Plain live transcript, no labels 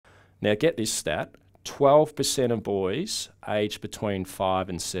Now get this stat, 12% of boys aged between 5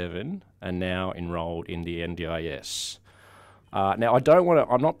 and 7 are now enrolled in the NDIS. Now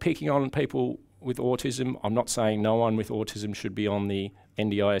I'm not picking on people with autism. I'm not saying no one with autism should be on the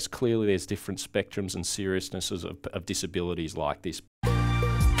NDIS. Clearly there's different spectrums and seriousnesses of disabilities like this.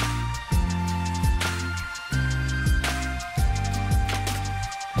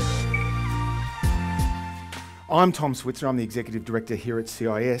 I'm Tom Switzer, I'm the Executive Director here at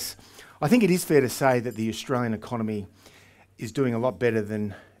CIS. I think it is fair to say that the Australian economy is doing a lot better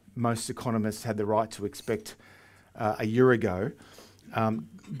than most economists had the right to expect a year ago.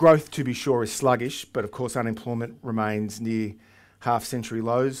 Growth, to be sure, is sluggish, but of course unemployment remains near half-century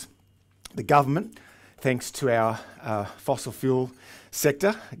lows. The government, thanks to our fossil fuel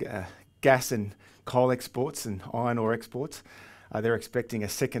sector, gas and coal exports and iron ore exports, they're expecting a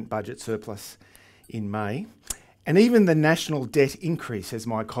second budget surplus in May. And even the national debt increase, as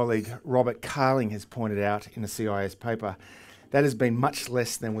my colleague Robert Carling has pointed out in a CIS paper, that has been much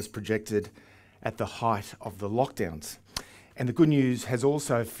less than was projected at the height of the lockdowns. And the good news has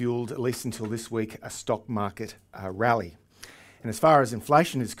also fueled, at least until this week, a stock market rally. And as far as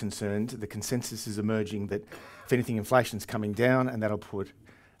inflation is concerned, the consensus is emerging that, if anything, inflation's coming down, and that'll put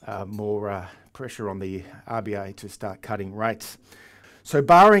more pressure on the RBA to start cutting rates. So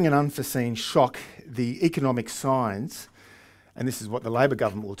barring an unforeseen shock, the economic signs, and this is what the Labor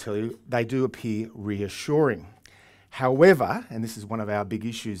government will tell you, they do appear reassuring. However, and this is one of our big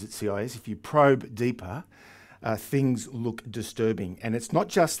issues at CIS, if you probe deeper, things look disturbing. And it's not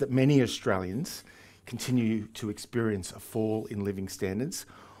just that many Australians continue to experience a fall in living standards,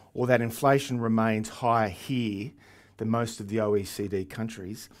 or that inflation remains higher here than most of the OECD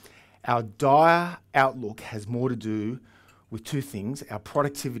countries. Our dire outlook has more to do with two things: our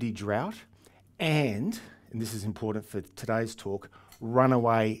productivity drought and this is important for today's talk,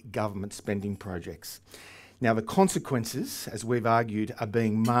 runaway government spending projects. Now, the consequences, as we've argued, are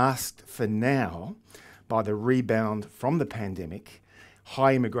being masked for now by the rebound from the pandemic,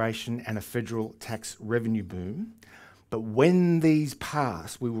 high immigration and a federal tax revenue boom. But when these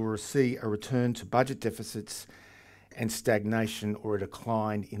pass, we will see a return to budget deficits and stagnation, or a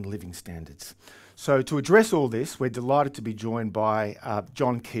decline in living standards. So to address all this, we're delighted to be joined by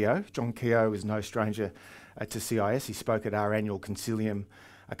John Kehoe. John Kehoe is no stranger to CIS. He spoke at our annual Concilium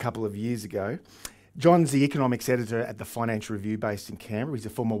a couple of years ago. John's the economics editor at the Financial Review based in Canberra. He's a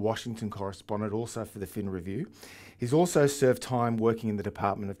former Washington correspondent, also for the Fin Review. He's also served time working in the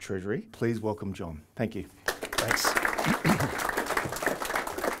Department of Treasury. Please welcome John. Thank you. Thanks.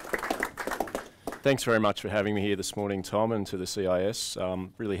 Thanks very much for having me here this morning, Tom, and to the CIS.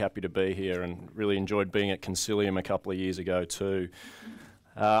 Really happy to be here and really enjoyed being at Concilium a couple of years ago too.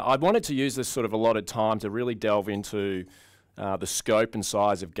 I wanted to use this sort of allotted time to really delve into the scope and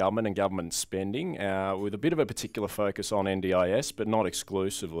size of government and government spending with a bit of a particular focus on NDIS, but not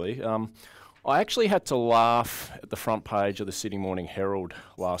exclusively. I actually had to laugh at the front page of the Sydney Morning Herald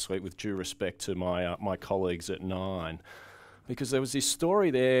last week, with due respect to my colleagues at Nine, because there was this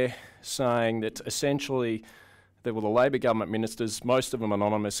story there saying that essentially there were the Labor government ministers, most of them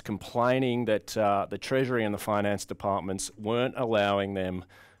anonymous, complaining that the Treasury and the finance departments weren't allowing them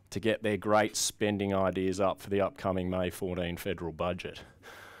to get their great spending ideas up for the upcoming May 14 federal budget.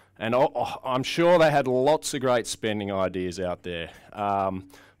 And I'm sure they had lots of great spending ideas out there,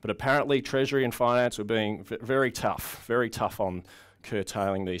 but apparently Treasury and finance were being very tough on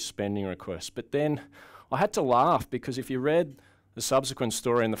curtailing these spending requests. But then I had to laugh, because if you read the subsequent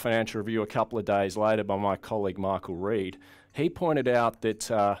story in the Financial Review a couple of days later by my colleague Michael Reid, he pointed out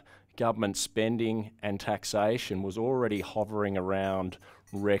that government spending and taxation was already hovering around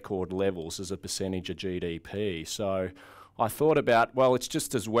record levels as a percentage of GDP. So I thought about, well, it's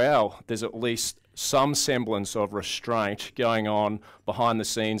just as well there's at least some semblance of restraint going on behind the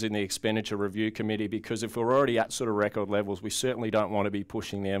scenes in the Expenditure Review Committee, because if we're already at sort of record levels, we certainly don't want to be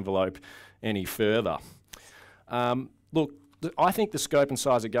pushing the envelope any further. Look, I think the scope and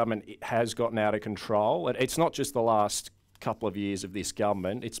size of government has gotten out of control. It's not just the last couple of years of this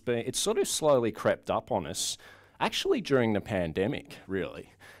government. It's sort of slowly crept up on us, actually during the pandemic,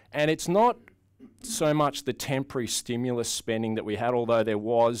 really. And it's not so much the temporary stimulus spending that we had, although there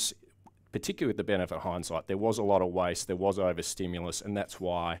was, particularly with the benefit of hindsight, there was a lot of waste, there was over-stimulus, and that's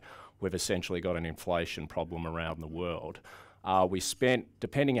why we've essentially got an inflation problem around the world. We spent,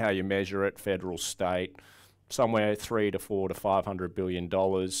 depending how you measure it, federal, state, somewhere $300 to $400 to $500 billion.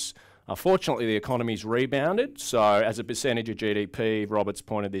 Fortunately, the economy's rebounded, so as a percentage of GDP, Robert's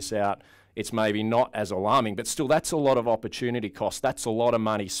pointed this out, it's maybe not as alarming, but still that's a lot of opportunity cost. That's a lot of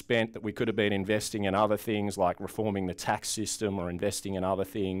money spent that we could have been investing in other things like reforming the tax system or investing in other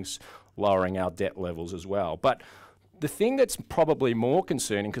things, lowering our debt levels as well. But the thing that's probably more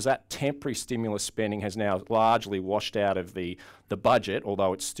concerning, because that temporary stimulus spending has now largely washed out of the budget,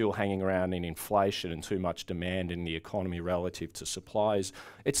 although it's still hanging around in inflation and too much demand in the economy relative to supplies,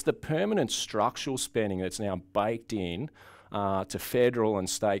 it's the permanent structural spending that's now baked in to federal and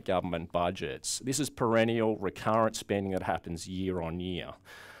state government budgets. This is perennial, recurrent spending that happens year on year.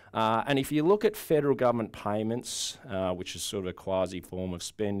 And if you look at federal government payments, which is sort of a quasi form of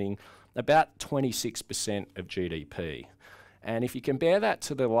spending, about 26% of GDP. And if you compare that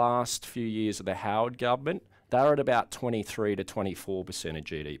to the last few years of the Howard government, they're at about 23 to 24% of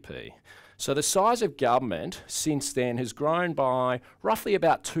GDP. So the size of government since then has grown by roughly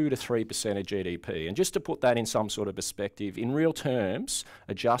about 2 to 3% of GDP. And just to put that in some sort of perspective, in real terms,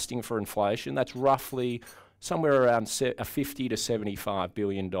 adjusting for inflation, that's roughly somewhere around $50 to $75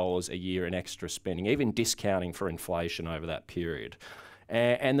 billion a year in extra spending, even discounting for inflation over that period.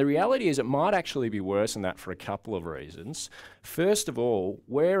 And the reality is it might actually be worse than that for a couple of reasons. First of all,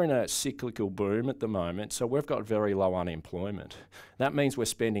 we're in a cyclical boom at the moment, so we've got very low unemployment. That means we're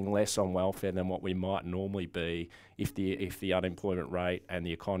spending less on welfare than what we might normally be if the unemployment rate and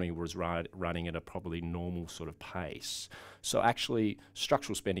the economy was running at a probably normal sort of pace. So actually,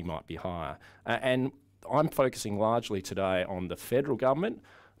 structural spending might be higher. And I'm focusing largely today on the federal government,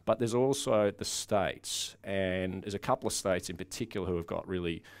 but there's also the states, and there's a couple of states in particular who have got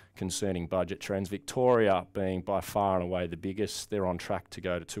really concerning budget trends. Victoria being by far and away the biggest. They're on track to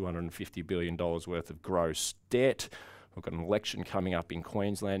go to $250 billion worth of gross debt. We've got an election coming up in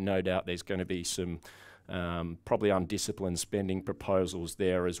Queensland. No doubt there's going to be some probably undisciplined spending proposals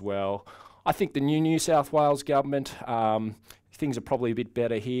there as well. I think the New South Wales government, things are probably a bit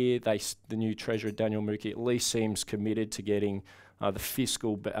better here. The new Treasurer, Daniel Mookhey, at least seems committed to getting the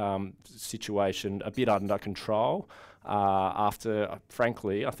fiscal situation a bit under control after,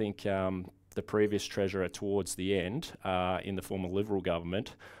 frankly, I think the previous Treasurer towards the end, in the former Liberal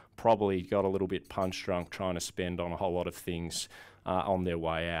government, probably got a little bit punch drunk trying to spend on a whole lot of things on their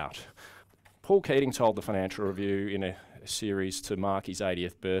way out. Paul Keating told the Financial Review in a series to mark his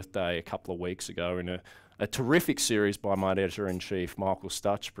 80th birthday a couple of weeks ago in a terrific series by my editor-in-chief, Michael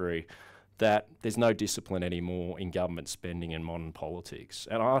Stutchbury, that there's no discipline anymore in government spending in modern politics.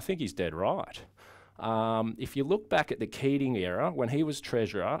 And I think he's dead right. If you look back at the Keating era, when he was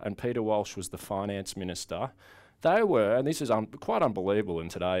Treasurer and Peter Walsh was the Finance Minister, they were, and this is quite unbelievable in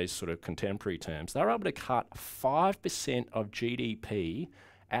today's sort of contemporary terms, they were able to cut 5% of GDP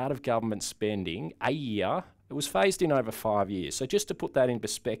out of government spending a year. It was phased in over 5 years. So just to put that in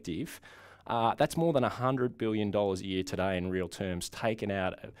perspective, that's more than $100 billion a year today in real terms taken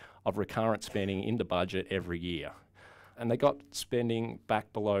out of recurrent spending in the budget every year. And they got spending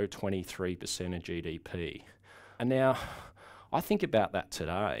back below 23% of GDP. And now, I think about that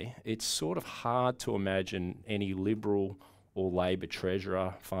today. It's sort of hard to imagine any Liberal or Labor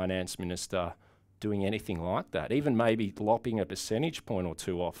Treasurer, Finance Minister doing anything like that, even maybe lopping a percentage point or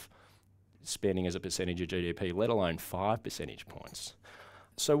two off spending as a percentage of GDP, let alone 5 percentage points.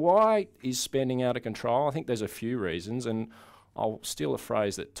 So why is spending out of control? I think there's a few reasons, and I'll steal a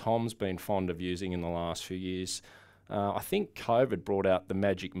phrase that Tom's been fond of using in the last few years. I think COVID brought out the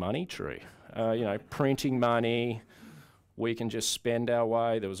magic money tree. Printing money, we can just spend our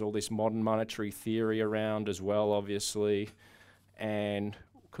way. There was all this modern monetary theory around as well, obviously, and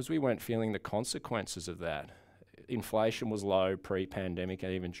because we weren't feeling the consequences of that. Inflation was low pre-pandemic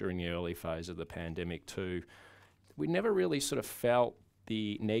and even during the early phase of the pandemic too. We never really sort of felt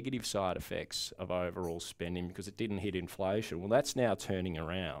the negative side effects of overall spending because it didn't hit inflation. Well, that's now turning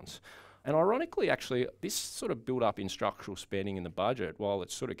around. And ironically, actually, this sort of build up in structural spending in the budget, while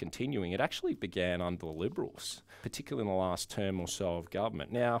it's sort of continuing, it actually began under the Liberals, particularly in the last term or so of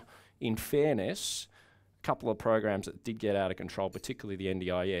government. Now, in fairness, a couple of programs that did get out of control, particularly the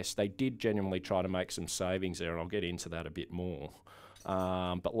NDIS, they did genuinely try to make some savings there, and I'll get into that a bit more.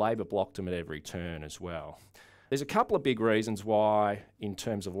 But Labor blocked them at every turn as well. There's a couple of big reasons why, in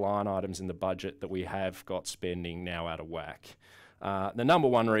terms of line items in the budget, that we have got spending now out of whack. The number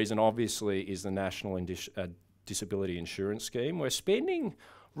one reason, obviously, is the National Disability Insurance Scheme. We're spending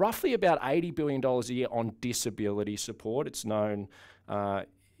roughly about $80 billion a year on disability support. It's known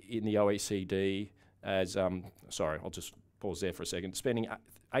in the OECD as, I'll just pause there for a second, spending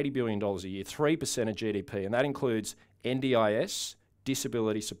 $80 billion a year, 3% of GDP, and that includes NDIS,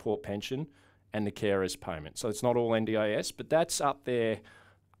 disability support pension, and the carers payment. So it's not all NDIS, but that's up there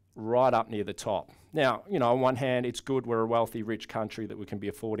right up near the top. Now, you know, on one hand, it's good we're a wealthy, rich country that we can be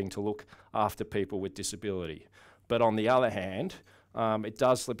affording to look after people with disability. But on the other hand, it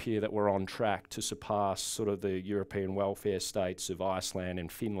does appear that we're on track to surpass sort of the European welfare states of Iceland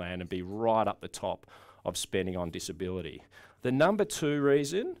and Finland and be right up the top of spending on disability. The number two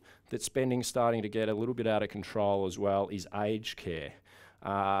reason that spending's starting to get a little bit out of control as well is aged care.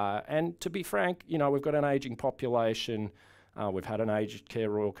 And to be frank, you know, we've got an ageing population. We've had an aged care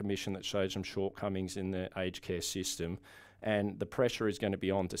Royal Commission that showed some shortcomings in the aged care system, and the pressure is going to be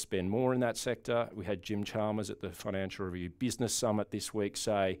on to spend more in that sector. We had Jim Chalmers at the Financial Review Business Summit this week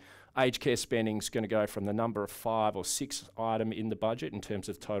say aged care spending is going to go from the number of 5 or 6 item in the budget in terms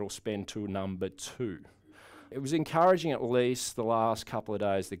of total spend to number 2. It was encouraging, at least the last couple of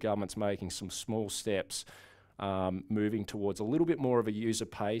days, the government's making some small steps moving towards a little bit more of a user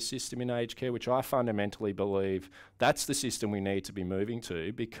pay system in aged care, which I fundamentally believe that's the system we need to be moving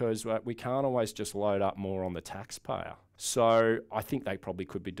to, because we can't always just load up more on the taxpayer. So I think they probably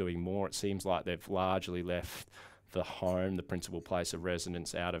could be doing more. It seems like they've largely left the home, the principal place of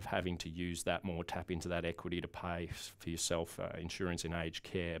residence, out of having to use that more, tap into that equity to pay for yourself insurance in aged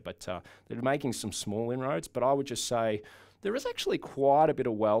care. But they're making some small inroads, but I would just say there is actually quite a bit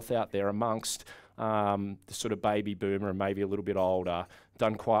of wealth out there amongst the sort of baby boomer and maybe a little bit older,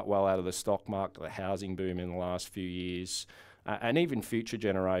 done quite well out of the stock market, the housing boom in the last few years, and even future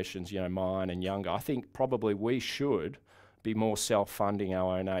generations, you know, mine and younger. I think probably we should be more self-funding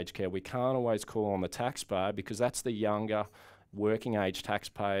our own aged care. We can't always call on the taxpayer, because that's the younger working age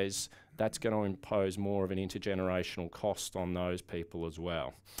taxpayers. That's going to impose more of an intergenerational cost on those people as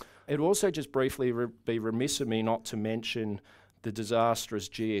well. It would also just briefly be remiss of me not to mention the disastrous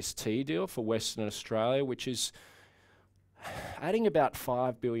GST deal for Western Australia, which is adding about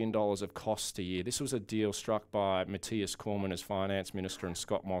 $5 billion of costs a year. This was a deal struck by Matthias Cormann as Finance Minister and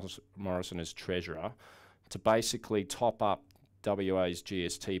Scott Morrison as Treasurer to basically top up WA's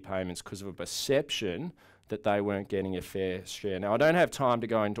GST payments because of a perception that they weren't getting a fair share. Now, I don't have time to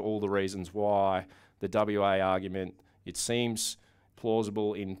go into all the reasons why the WA argument, it seems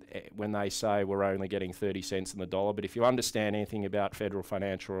plausible when they say we're only getting 30 cents in the dollar, but if you understand anything about federal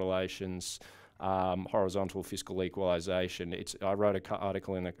financial relations, horizontal fiscal equalisation, I wrote an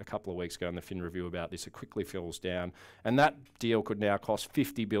article a couple of weeks ago in the Fin Review about this. It quickly falls down, and that deal could now cost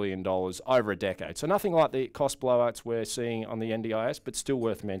 $50 billion over a decade. So nothing like the cost blowouts we're seeing on the NDIS, but still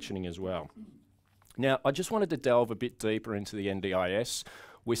worth mentioning as well. Now, I just wanted to delve a bit deeper into the NDIS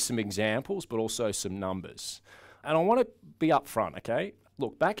with some examples, but also some numbers. And I want to be upfront, okay?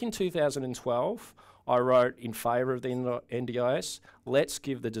 Look, back in 2012, I wrote in favour of the NDIS, let's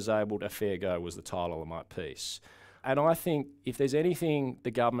give the disabled a fair go was the title of my piece. And I think if there's anything the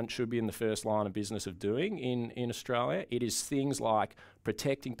government should be in the first line of business of doing in Australia, it is things like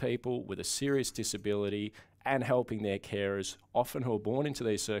protecting people with a serious disability and helping their carers, often who are born into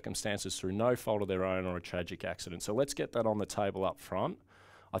these circumstances through no fault of their own or a tragic accident. So let's get that on the table up front.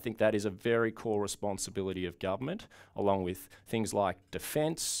 I think that is a very core responsibility of government, along with things like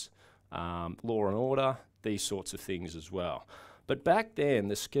defence, law and order, these sorts of things as well. But back then,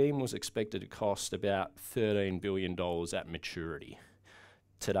 the scheme was expected to cost about $13 billion at maturity.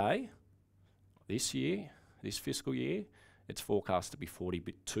 Today, this fiscal year, it's forecast to be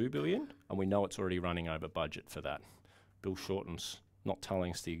 $42 billion, and we know it's already running over budget for that. Bill Shorten's not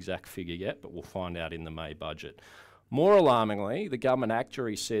telling us the exact figure yet, but we'll find out in the May budget. More alarmingly, the government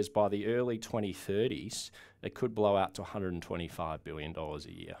actuary says by the early 2030s, it could blow out to $125 billion a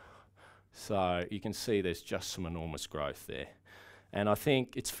year. So you can see there's just some enormous growth there. And I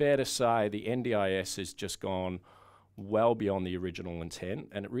think it's fair to say the NDIS has just gone well beyond the original intent,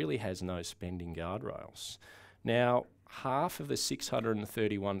 and it really has no spending guardrails. Now, half of the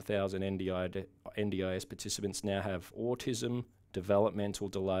 631,000 NDIS participants now have autism, developmental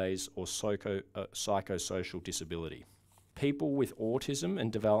delays, or psychosocial disability. People with autism and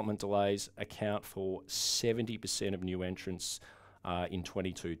development delays account for 70% of new entrants in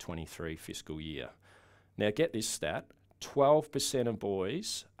 22-23 fiscal year. Now get this stat, 12% of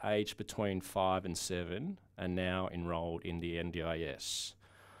boys aged between 5 and 7 are now enrolled in the NDIS.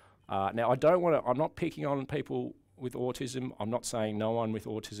 Now I'm not picking on people with autism. I'm not saying no one with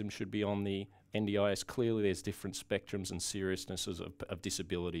autism should be on the NDIS. Clearly there's different spectrums and seriousnesses of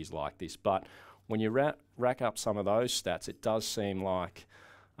disabilities like this, but when you rack up some of those stats, it does seem like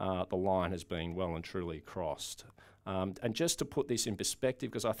the line has been well and truly crossed. And just to put this in perspective,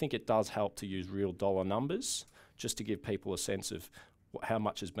 because I think it does help to use real dollar numbers, just to give people a sense of how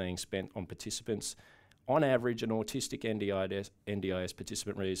much is being spent on participants. On average, an autistic NDIS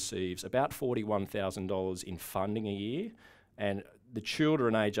participant receives about $41,000 in funding a year, and the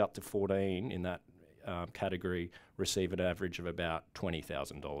children age up to 14 in that category receive an average of about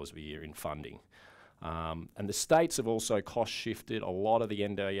 $20,000 a year in funding. And the states have also cost shifted a lot of the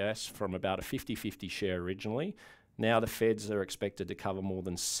NDIS from about a 50-50 share originally. Now the feds are expected to cover more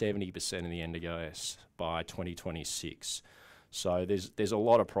than 70% of the NDIS by 2026. So there's a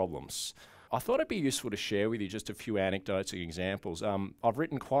lot of problems. I thought it'd be useful to share with you just a few anecdotes and examples. I've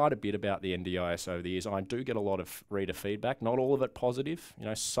written quite a bit about the NDIS over the years. I do get a lot of reader feedback, not all of it positive. You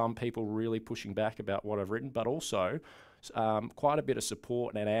know, some people really pushing back about what I've written, but also quite a bit of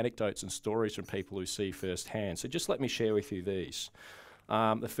support and anecdotes and stories from people who see firsthand. So just let me share with you these.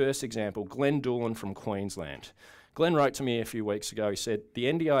 The first example, Glenn Doolan from Queensland. Glenn wrote to me a few weeks ago. He said, the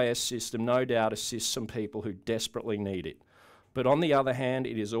NDIS system no doubt assists some people who desperately need it. But on the other hand,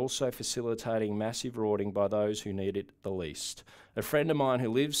 it is also facilitating massive rorting by those who need it the least. A friend of mine who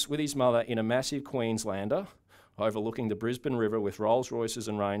lives with his mother in a massive Queenslander overlooking the Brisbane River with Rolls Royces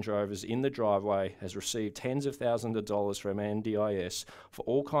and Range Rovers in the driveway has received tens of thousands of dollars from NDIS for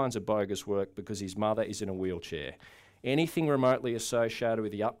all kinds of bogus work because his mother is in a wheelchair. Anything remotely associated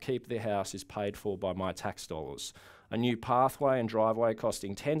with the upkeep of their house is paid for by my tax dollars. A new pathway and driveway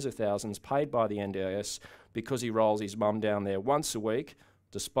costing tens of thousands paid by the NDIS because he rolls his mum down there once a week,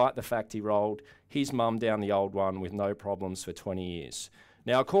 despite the fact he rolled his mum down the old one with no problems for 20 years.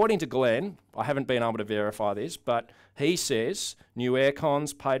 Now, according to Glenn, I haven't been able to verify this, but he says new air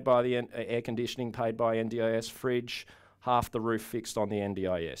cons paid by the air conditioning paid by NDIS, fridge, half the roof fixed on the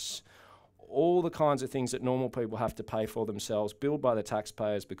NDIS. All the kinds of things that normal people have to pay for themselves, billed by the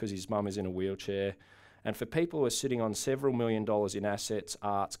taxpayers because his mum is in a wheelchair. And for people who are sitting on several $1 million in assets,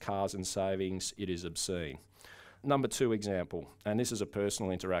 arts, cars and savings, it is obscene. Number two example, and this is a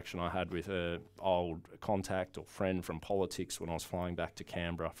personal interaction I had with an old contact or friend from politics when I was flying back to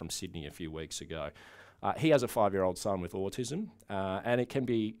Canberra from Sydney a few weeks ago. He has a 5-year-old son with autism, and it can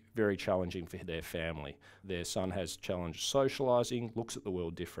be very challenging for their family. Their son has challenged socialising, looks at the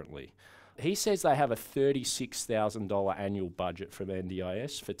world differently. He says they have a $36,000 annual budget from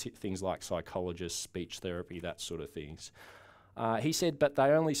NDIS for things like psychologists, speech therapy, that sort of things. He said, but they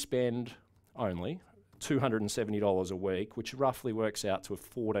only spend $270 a week, which roughly works out to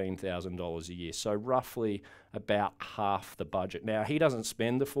 $14,000 a year. So roughly about half the budget. Now, he doesn't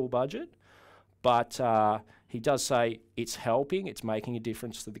spend the full budget, but he does say it's helping, it's making a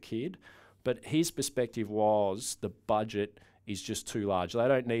difference to the kid. But his perspective was the budget is just too large. They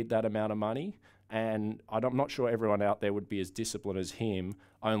don't need that amount of money, and I'm not sure everyone out there would be as disciplined as him,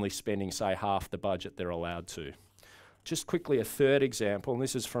 only spending, say, half the budget they're allowed to. Just quickly, a third example, and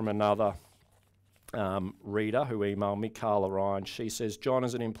this is from another reader who emailed me, Carla Ryan. She says, John,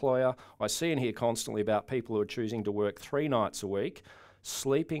 as an employer, I see and hear constantly about people who are choosing to work 3 nights a week,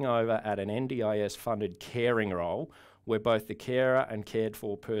 sleeping over at an NDIS-funded caring role, where both the carer and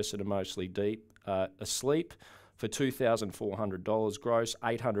cared-for person are mostly deep asleep, for $2,400 gross,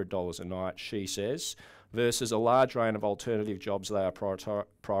 $800 a night, she says, versus a large range of alternative jobs they are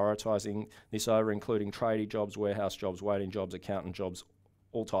prioritising this over, including tradie jobs, warehouse jobs, waiting jobs, accountant jobs,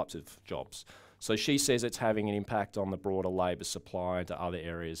 all types of jobs. So she says it's having an impact on the broader labour supply into other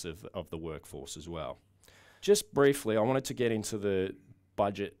areas of the workforce as well. Just briefly, I wanted to get into the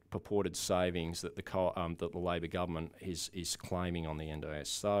budget purported savings that the Labor government is claiming on the NDIS.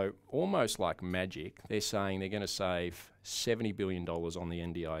 So almost like magic, they're saying they're going to save $70 billion on the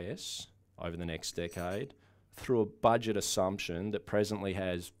NDIS over the next decade through a budget assumption that presently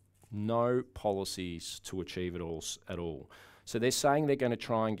has no policies to achieve it all at all. So they're saying they're going to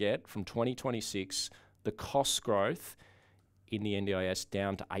try and get from 2026 the cost growth in the NDIS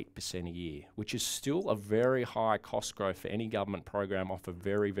down to 8% a year, which is still a very high cost growth for any government program off a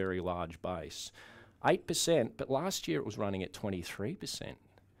very, very large base. 8%, but last year it was running at 23%.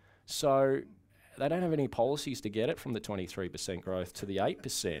 So they don't have any policies to get it from the 23% growth to the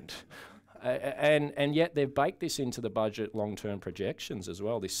 8%. And yet they've baked this into the budget long-term projections as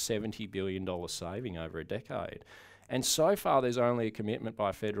well, this $70 billion saving over a decade. And so far, there's only a commitment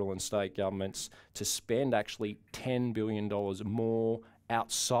by federal and state governments to spend actually $10 billion more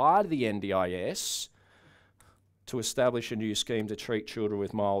outside the NDIS to establish a new scheme to treat children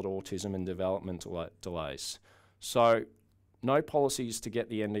with mild autism and development delays. So no policies to get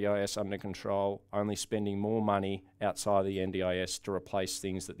the NDIS under control, only spending more money outside the NDIS to replace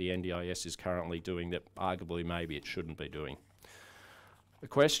things that the NDIS is currently doing that arguably maybe it shouldn't be doing. The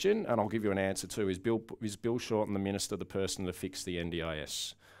question, and I'll give you an answer too, is Bill Shorten, the Minister, the person to fix the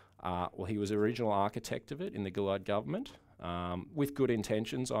NDIS? Well, he was the original architect of it in the Gillard government, with good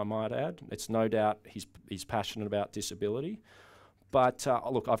intentions, I might add. It's no doubt he's passionate about disability. But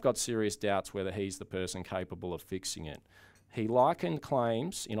look, I've got serious doubts whether he's the person capable of fixing it. He likened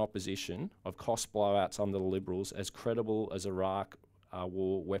claims in opposition of cost blowouts under the Liberals as credible as Iraq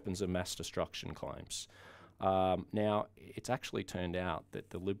war weapons of mass destruction claims. Now, it's actually turned out that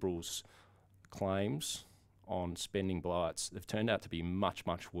the Liberals' claims on spending blowouts, they've turned out to be much,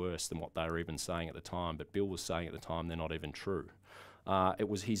 much worse than what they were even saying at the time. But Bill was saying at the time they're not even true. It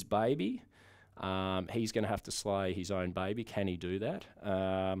was his baby. He's going to have to slay his own baby. Can he do that?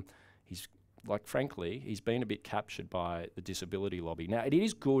 Frankly, he's been a bit captured by the disability lobby. Now, it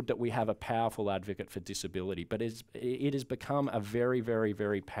is good that we have a powerful advocate for disability, but it has become a very, very,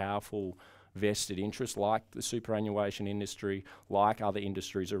 very powerful vested interest, like the superannuation industry, like other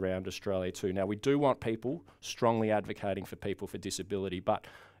industries around Australia too. Now, we do want people strongly advocating for people for disability, but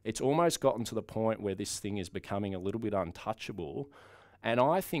it's almost gotten to the point where this thing is becoming a little bit untouchable. And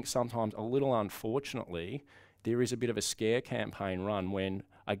I think sometimes, a little unfortunately, there is a bit of a scare campaign run when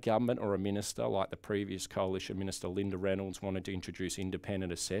a government or a minister, like the previous coalition minister Linda Reynolds, wanted to introduce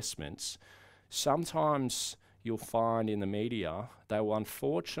independent assessments. Sometimes you'll find in the media they will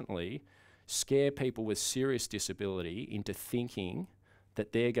unfortunately scare people with serious disability into thinking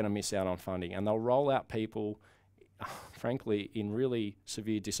that they're going to miss out on funding, and they'll roll out people, frankly, in really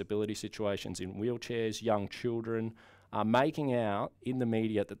severe disability situations, in wheelchairs, young children, making out in the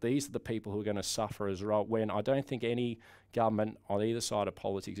media that these are the people who are going to suffer as well, when I don't think any government on either side of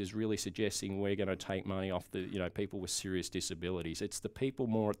politics is really suggesting we're going to take money off the people with serious disabilities. It's the people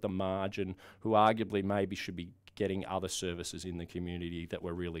more at the margin who arguably maybe should be getting other services in the community that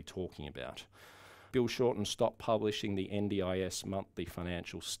we're really talking about. Bill Shorten stopped publishing the NDIS monthly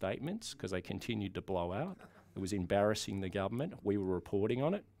financial statements because they continued to blow out. It was embarrassing the government. We were reporting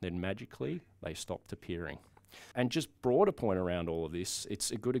on it, then magically they stopped appearing. And just broader point around all of this,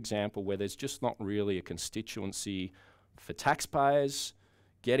 it's a good example where there's just not really a constituency for taxpayers,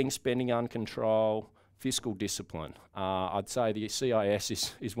 getting spending under control, fiscal discipline. I'd say the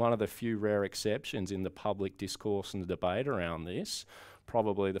CIS is one of the few rare exceptions in the public discourse and the debate around this,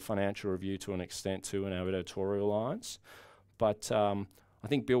 probably the Financial Review to an extent too in our editorial lines. But I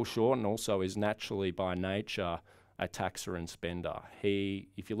think Bill Shorten also is naturally by nature a taxer and spender.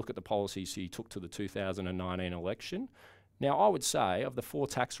 If you look at the policies he took to the 2019 election, now I would say of the 4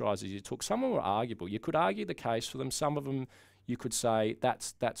 tax rises he took, some of them were arguable. You could argue the case for them. Some of them you could say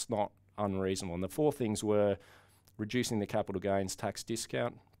that's not unreasonable. And the 4 things were reducing the capital gains tax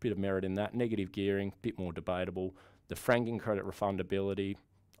discount, bit of merit in that, negative gearing, bit more debatable, the franking credit refundability,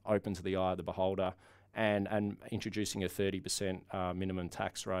 open to the eye of the beholder, and introducing a 30% minimum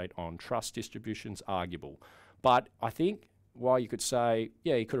tax rate on trust distributions, arguable. But I think while you could say,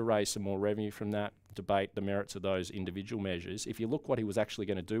 yeah, he could have raised some more revenue from that, debate the merits of those individual measures, if you look what he was actually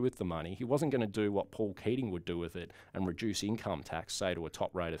going to do with the money, he wasn't going to do what Paul Keating would do with it and reduce income tax, say, to a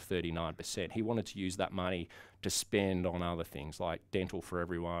top rate of 39%. He wanted to use that money to spend on other things like dental for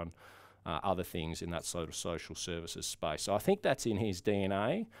everyone, other things in that sort of social services space. So I think that's in his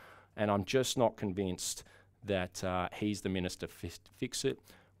DNA, and I'm just not convinced that he's the minister to fix it.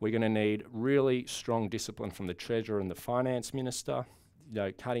 We're going to need really strong discipline from the Treasurer and the Finance Minister.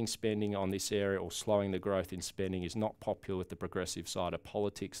 Cutting spending on this area or slowing the growth in spending is not popular with the progressive side of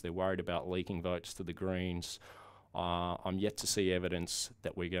politics. They're worried about leaking votes to the Greens. I'm yet to see evidence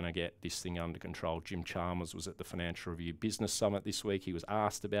that we're going to get this thing under control. Jim Chalmers was at the Financial Review Business Summit this week. He was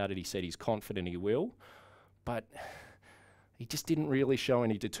asked about it. He said he's confident he will, but he just didn't really show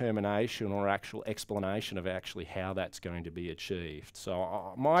any determination or actual explanation of actually how that's going to be achieved.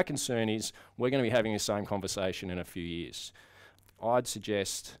 So my concern is we're going to be having the same conversation in a few years. I'd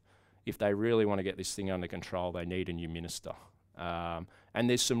suggest if they really want to get this thing under control, they need a new minister. And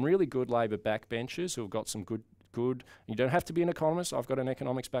there's some really good Labor backbenchers who have got some good, you don't have to be an economist. I've got an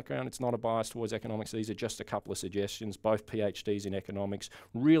economics background. It's not a bias towards economics. These are just a couple of suggestions, both PhDs in economics,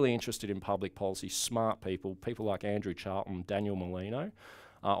 really interested in public policy, smart people like Andrew Charlton, Daniel Molino,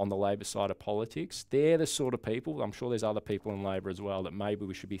 on the Labor side of politics. They're the sort of people, I'm sure there's other people in Labor as well, that maybe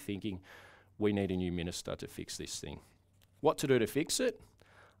we should be thinking we need a new minister to fix this thing. What to do to fix it?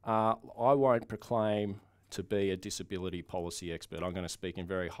 I won't proclaim to be a disability policy expert. I'm going to speak in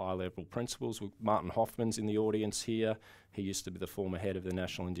very high-level principles. Martin Hoffman's in the audience here. He used to be the former head of the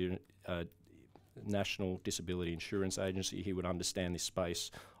National Disability Insurance Agency. He would understand this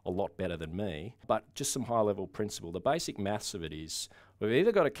space a lot better than me. But just some high-level principle. The basic maths of it is we've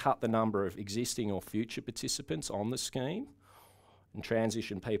either got to cut the number of existing or future participants on the scheme and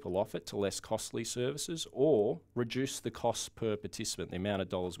transition people off it to less costly services, or reduce the cost per participant, the amount of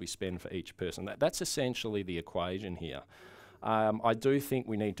dollars we spend for each person. That's essentially the equation here. I do think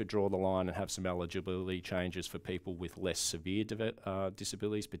we need to draw the line and have some eligibility changes for people with less severe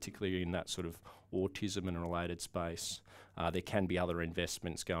disabilities, particularly in that sort of autism and related space. There can be other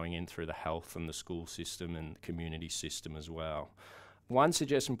investments going in through the health and the school system and the community system as well. One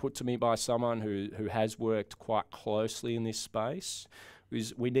suggestion put to me by someone who has worked quite closely in this space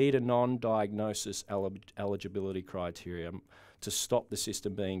is we need a non-diagnosis eligibility criteria to stop the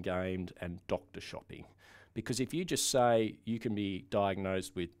system being gamed and doctor shopping. Because if you just say you can be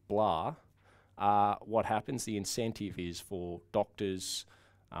diagnosed with blah, what happens? The incentive is for doctors,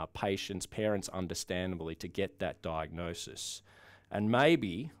 patients, parents, understandably, to get that diagnosis. And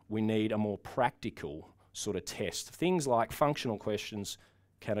maybe we need a more practical sort of test. Things like functional questions: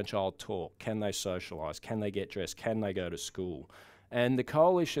 can a child talk? Can they socialise? Can they get dressed? Can they go to school? And the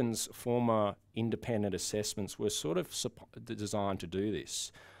Coalition's former independent assessments were sort of designed to do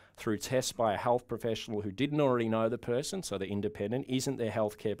this through tests by a health professional who didn't already know the person, so the independent isn't their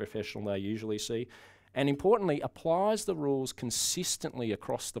healthcare professional they usually see, and importantly applies the rules consistently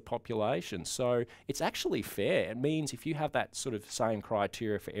across the population. So it's actually fair. It means if you have that sort of same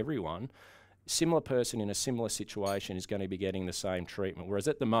criteria for everyone, similar person in a similar situation is going to be getting the same treatment. Whereas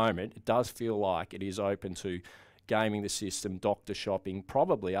at the moment, it does feel like it is open to gaming the system, doctor shopping,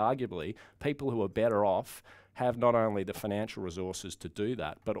 probably, arguably, people who are better off have not only the financial resources to do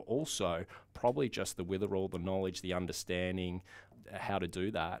that, but also probably just the wherewithal, the knowledge, the understanding how to do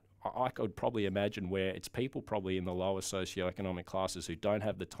that. I could probably imagine where it's people probably in the lower socioeconomic classes who don't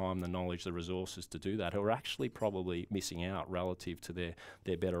have the time, the knowledge, the resources to do that, who are actually probably missing out relative to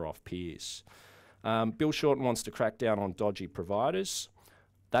their better off peers. Bill Shorten wants to crack down on dodgy providers.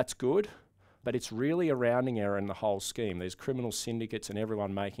 That's good, but it's really a rounding error in the whole scheme. There's criminal syndicates and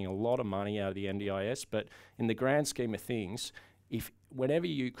everyone making a lot of money out of the NDIS, but in the grand scheme of things, whenever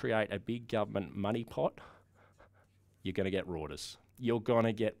you create a big government money pot, you're going to get rauders. You're going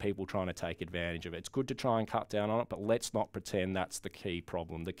to get people trying to take advantage of it. It's good to try and cut down on it, but let's not pretend that's the key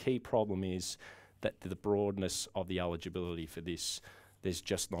problem. The key problem is that the broadness of the eligibility for this, there's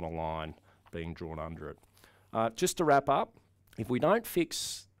just not a line being drawn under it. Just to wrap up, if we don't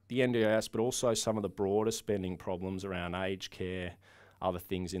fix the NDIS, but also some of the broader spending problems around aged care, other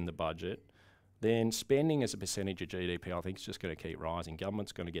things in the budget, then spending as a percentage of GDP, I think, is just going to keep rising.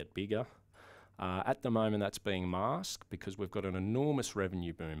 Government's going to get bigger. At the moment, that's being masked because we've got an enormous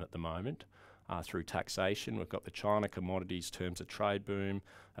revenue boom at the moment through taxation. We've got the China commodities terms of trade boom.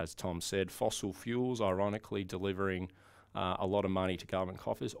 As Tom said, fossil fuels, ironically, delivering a lot of money to government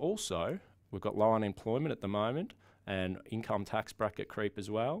coffers. Also, we've got low unemployment at the moment and income tax bracket creep as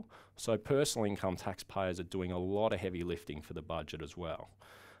well. So personal income taxpayers are doing a lot of heavy lifting for the budget as well.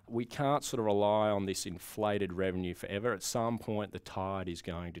 We can't sort of rely on this inflated revenue forever. At some point, the tide is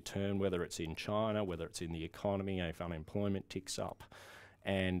going to turn, whether it's in China, whether it's in the economy, if unemployment ticks up.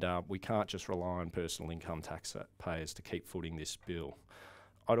 And we can't just rely on personal income taxpayers to keep footing this bill.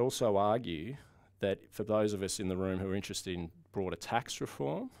 I'd also argue that for those of us in the room who are interested in broader tax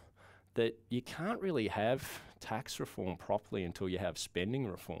reform, that you can't really have tax reform properly until you have spending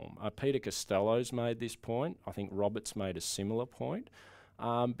reform. Peter Costello's made this point. I think Roberts made a similar point.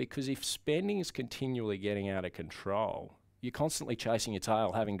 Because if spending is continually getting out of control, you're constantly chasing your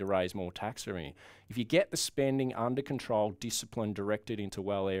tail, having to raise more tax revenue. If you get the spending under control, disciplined, directed into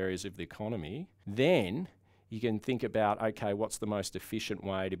well areas of the economy, then you can think about, okay, what's the most efficient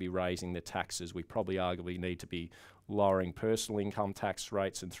way to be raising the taxes? We probably arguably need to be lowering personal income tax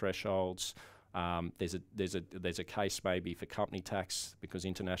rates and thresholds. There's a case maybe for company tax because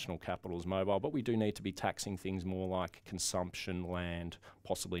international capital is mobile, but we do need to be taxing things more like consumption, land,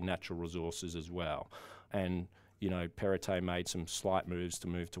 possibly natural resources as well. And you know, Perrottet made some slight moves to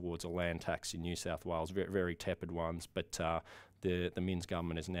move towards a land tax in New South Wales, very tepid ones, but the Minns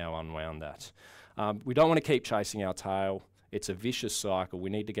government has now unwound that. We don't want to keep chasing our tail. It's a vicious cycle. We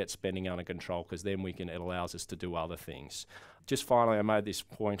need to get spending under control because then it allows us to do other things. Just finally, I made this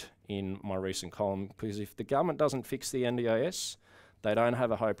point in my recent column because if the government doesn't fix the NDIS, they don't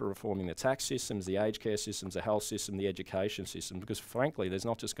have a hope of reforming the tax systems, the aged care systems, the health system, the education system, because frankly, there's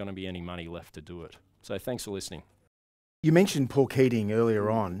not just going to be any money left to do it. So thanks for listening. You mentioned Paul Keating earlier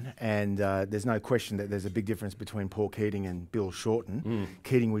on, and there's no question that there's a big difference between Paul Keating and Bill Shorten.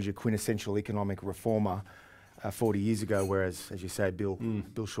 Keating was your quintessential economic reformer 40 years ago, whereas, as you say, Bill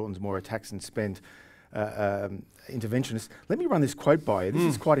Shorten's more a tax and spend interventionist. Let me run this quote by you. This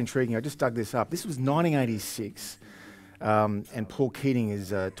is quite intriguing. I just dug this up. This was 1986, and Paul Keating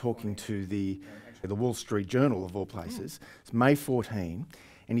is talking to the Wall Street Journal, of all places. It's May 14,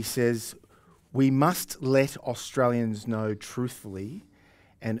 and he says, "We must let Australians know truthfully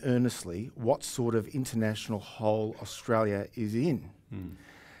and earnestly what sort of international hole Australia is in.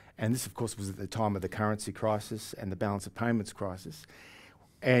 And this, of course, was at the time of the currency crisis and the balance of payments crisis.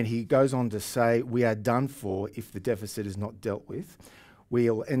 And he goes on to say, we are done for if the deficit is not dealt with.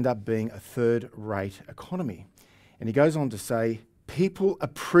 We'll end up being a third-rate economy. And he goes on to say, people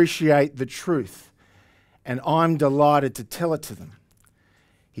appreciate the truth, and I'm delighted to tell it to them.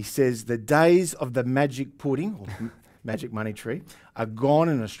 He says, the days of the magic pudding, or magic money tree, are gone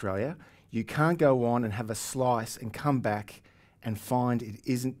in Australia. You can't go on and have a slice and come back and find it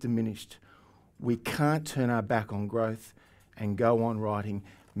isn't diminished. We can't turn our back on growth and go on writing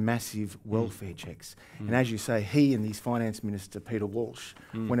massive welfare checks. And as you say, he and his finance minister, Peter Walsh,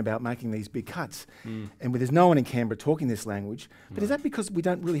 went about making these big cuts. And there's no one in Canberra talking this language. But is that because we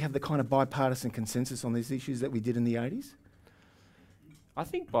don't really have the kind of bipartisan consensus on these issues that we did in the 80s? I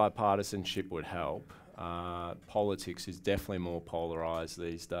think bipartisanship would help. Politics is definitely more polarised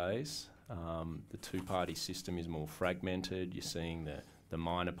these days. The two-party system is more fragmented. You're seeing the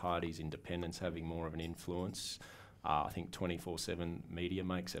minor parties, independents, having more of an influence. I think 24/7 media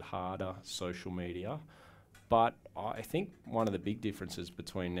makes it harder, social media. But I think one of the big differences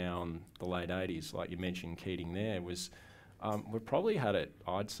between now and the late 80s, like you mentioned Keating there, was we've probably had it,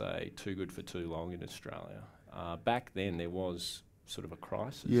 I'd say, too good for too long in Australia. Back then there was sort of a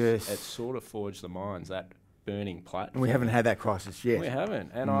crisis. Yes. It sort of forged the minds, that burning platform. And we haven't had that crisis yet. We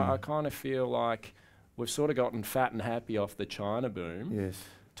haven't. And I kind of feel like we've sort of gotten fat and happy off the China boom. Yes.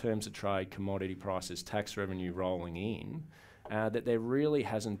 Terms of trade, commodity prices, tax revenue rolling in, that there really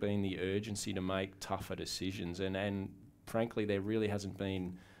hasn't been the urgency to make tougher decisions. And frankly, there really hasn't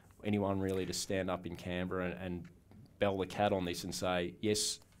been anyone really to stand up in Canberra and bell the cat on this and say,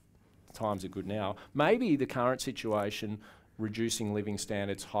 yes, times are good now. Maybe the current situation, reducing living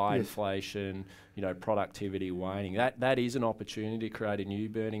standards, high inflation, productivity waning, that is an opportunity to create a new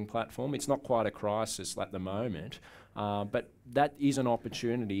burning platform. It's not quite a crisis at the moment, but that is an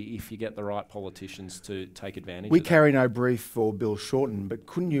opportunity if you get the right politicians to take advantage of We that. carry no brief for Bill Shorten, but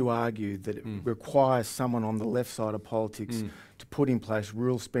couldn't you argue that it requires someone on the left side of politics to put in place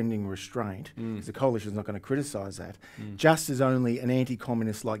real spending restraint, because the coalition's not going to criticise that, just as only an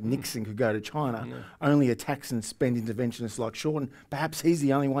anti-communist like Nixon could go to China, only a tax and spend interventionist like Shorten, perhaps he's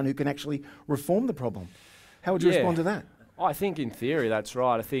the only one who can actually reform the problem. How would you respond to that? I think in theory that's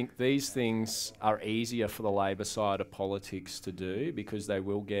right. I think these things are easier for the Labor side of politics to do because they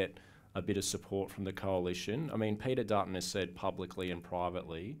will get a bit of support from the coalition. I mean, Peter Dutton has said publicly and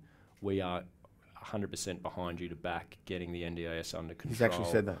privately, we are 100% behind you to back getting the NDIS under control. He's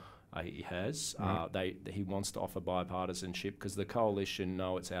actually said that. He has. He wants to offer bipartisanship because the coalition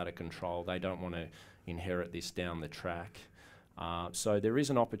know it's out of control. They don't want to inherit this down the track. So there is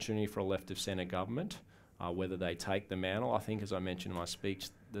an opportunity for a left-of-centre government. Whether they take the mantle, I think, as I mentioned in my speech,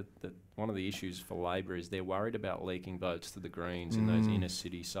 that one of the issues for Labor is they're worried about leaking votes to the Greens in those inner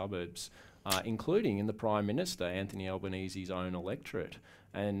city suburbs, including in the Prime Minister, Anthony Albanese's own electorate.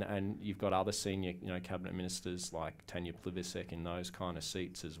 And you've got other senior cabinet ministers like Tanya Plibersek in those kind of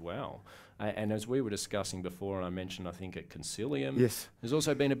seats as well. And as we were discussing before, and I mentioned, I think, at Concilium, there's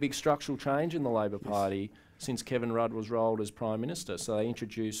also been a big structural change in the Labor Party since Kevin Rudd was rolled as Prime Minister. So they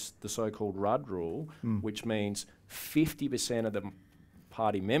introduced the so-called Rudd rule, which means 50% of the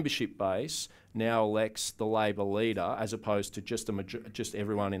party membership base now elects the Labor leader as opposed to just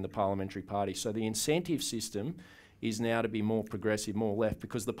everyone in the parliamentary party. So the incentive system is now to be more progressive, more left,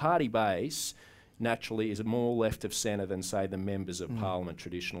 because the party base naturally is more left of centre than, say, the members of Parliament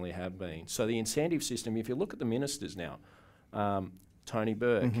traditionally have been. So the incentive system, if you look at the ministers now, Tony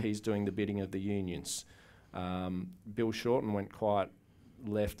Burke, he's doing the bidding of the unions. Bill Shorten went quite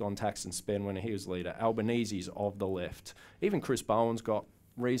left on tax and spend when he was leader. Albanese's of the left. Even Chris Bowen's got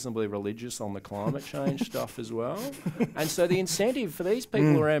reasonably religious on the climate change stuff as well. And so the incentive for these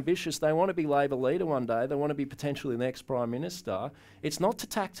people who are ambitious, they want to be Labor leader one day, they want to be potentially the next Prime Minister. It's not to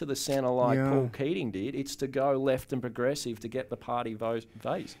tack to the centre like Paul Keating did, it's to go left and progressive to get the party votes.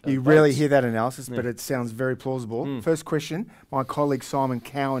 You rarely hear that analysis, but it sounds very plausible. First question, my colleague Simon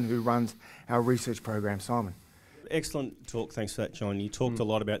Cowan, who runs our research program. Simon. Excellent talk. Thanks for that, John. You talked a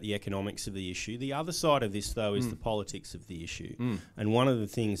lot about the economics of the issue. The other side of this, though, is the politics of the issue. And one of the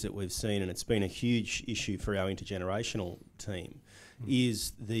things that we've seen, and it's been a huge issue for our intergenerational team,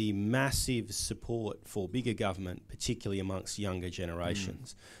 is the massive support for bigger government, particularly amongst younger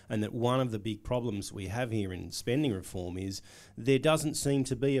generations. And that one of the big problems we have here in spending reform is there doesn't seem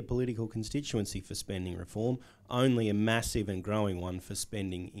to be a political constituency for spending reform, only a massive and growing one for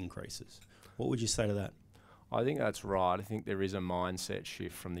spending increases. What would you say to that? I think that's right. I think there is a mindset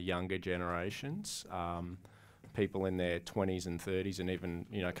shift from the younger generations people in their 20s and 30s and even,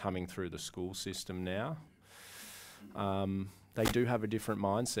 coming through the school system now. They do have a different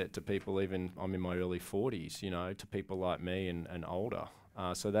mindset to people, even I'm in my early 40s, to people like me and older.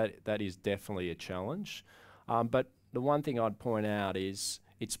 So that is definitely a challenge. But the one thing I'd point out is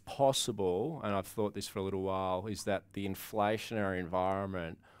it's possible, and I've thought this for a little while, is that the inflationary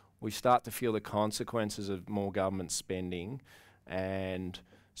environment, we start to feel the consequences of more government spending, and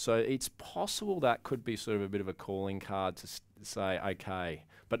so it's possible that could be sort of a bit of a calling card to say, okay,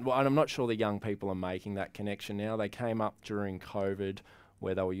 but and I'm not sure the young people are making that connection now. They came up during COVID,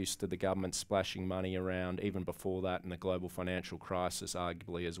 where they were used to the government splashing money around, even before that, and the global financial crisis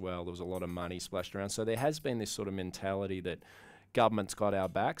arguably as well. There was a lot of money splashed around. So there has been this sort of mentality that government's got our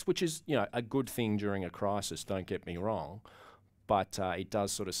backs, which is, a good thing during a crisis, don't get me wrong. But it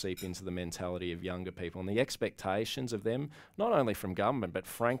does sort of seep into the mentality of younger people and the expectations of them, not only from government, but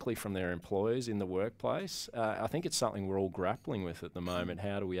frankly from their employers in the workplace. I think it's something we're all grappling with at the moment.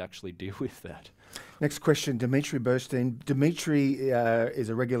 How do we actually deal with that? Next question, Dimitri Burstein. Dimitri is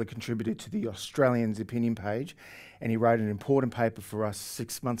a regular contributor to the Australian's opinion page, and he wrote an important paper for us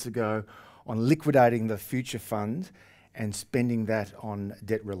 6 months ago on liquidating the future fund and spending that on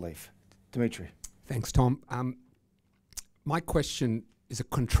debt relief. Dimitri. Thanks, Tom. My question is a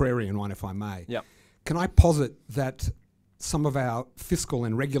contrarian one, if I may. Yep. Can I posit that some of our fiscal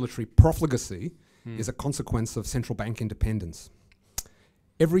and regulatory profligacy is a consequence of central bank independence?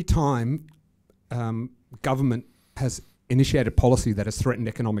 Every time government has initiated policy that has threatened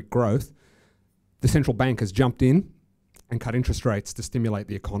economic growth, the central bank has jumped in and cut interest rates to stimulate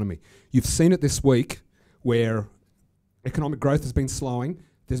the economy. You've seen it this week where economic growth has been slowing.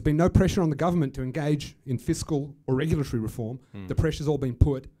 There's been no pressure on the government to engage in fiscal or regulatory reform. The pressure's all been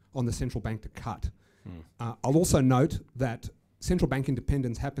put on the central bank to cut. I'll also note that central bank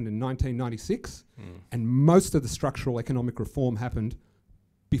independence happened in 1996, and most of the structural economic reform happened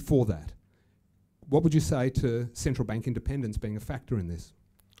before that. What would you say to central bank independence being a factor in this?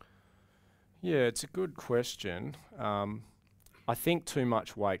 Yeah, it's a good question. I think too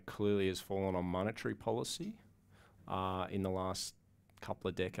much weight clearly has fallen on monetary policy in the last couple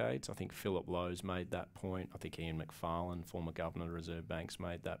of decades. I think Philip Lowe's made that point. I think Ian McFarlane, former governor of the Reserve Banks,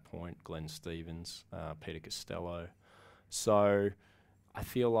 made that point. Glenn Stevens, Peter Costello. So I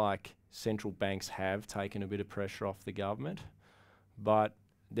feel like central banks have taken a bit of pressure off the government, but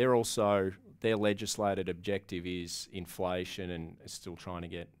their legislated objective is inflation and still trying to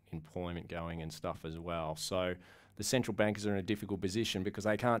get employment going and stuff as well. So the central bankers are in a difficult position because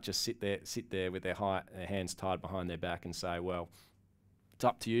they can't just sit there with their hands tied behind their back and say, well, it's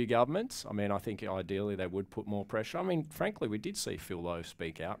up to you, governments. I mean, I think ideally they would put more pressure. I mean, frankly, we did see Phil Lowe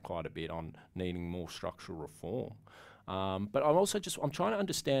speak out quite a bit on needing more structural reform. But I'm trying to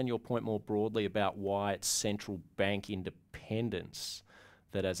understand your point more broadly about why it's central bank independence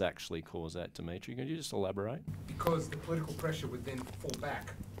that has actually caused that, Dimitri. Can you just elaborate? Because the political pressure would then fall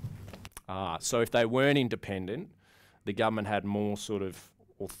back. So if they weren't independent, the government had more sort of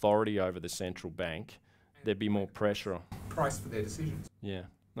authority over the central bank, there'd be more pressure. Price for their decisions. Yeah.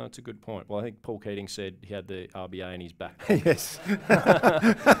 No, it's a good point. Well, I think Paul Keating said he had the RBA in his back. Yes.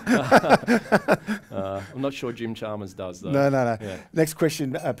 I'm not sure Jim Chalmers does, though. No. Yeah. Next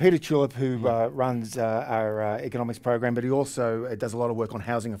question. Peter Tulip, who runs our economics program, but he also does a lot of work on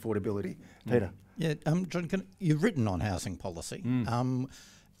housing affordability. Peter. Yeah, John, you've written on housing policy.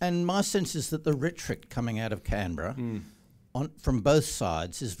 And my sense is that the rhetoric coming out of Canberra from both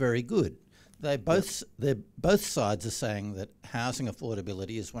sides is very good. Both sides are saying that housing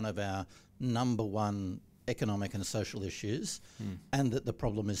affordability is one of our number one economic and social issues, and that the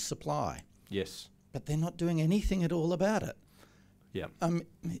problem is supply. Yes. But they're not doing anything at all about it. Yeah.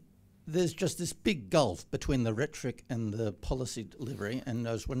 There's just this big gulf between the rhetoric and the policy delivery, and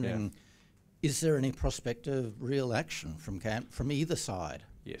I was wondering, is there any prospect of real action from either side?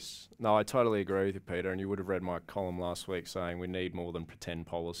 Yes. No, I totally agree with you, Peter, and you would have read my column last week saying we need more than pretend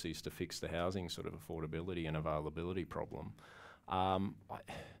policies to fix the housing sort of affordability and availability problem. On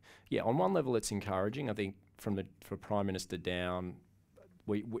one level it's encouraging. I think for Prime Minister down,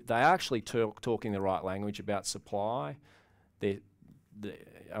 they are actually talking the right language about supply.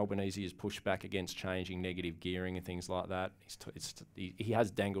 Albanese has pushed back against changing negative gearing and things like that. He has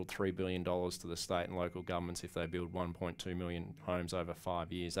dangled $3 billion to the state and local governments if they build 1.2 million homes over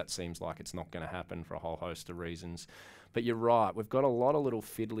 5 years. That seems like it's not going to happen for a whole host of reasons. But you're right, we've got a lot of little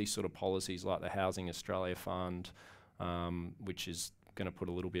fiddly sort of policies like the Housing Australia Fund, which is going to put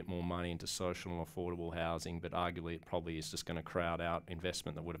a little bit more money into social and affordable housing, but arguably it probably is just going to crowd out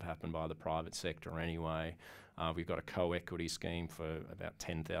investment that would have happened by the private sector anyway. We've got a co-equity scheme for about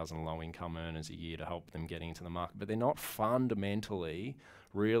 10,000 low-income earners a year to help them get into the market, but they're not fundamentally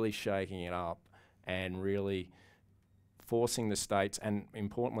really shaking it up and really forcing the states and,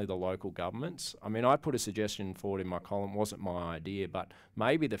 importantly, the local governments. I mean, I put a suggestion forward in my column, wasn't my idea, but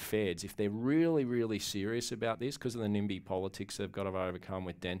maybe the feds, if they're really, really serious about this, because of the NIMBY politics they've got to overcome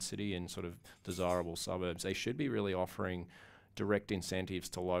with density and sort of desirable suburbs, they should be really offering direct incentives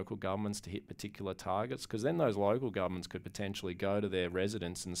to local governments to hit particular targets, because then those local governments could potentially go to their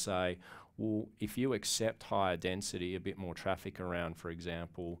residents and say, well, if you accept higher density, a bit more traffic around, for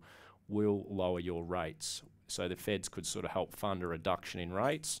example, we'll lower your rates. So the feds could sort of help fund a reduction in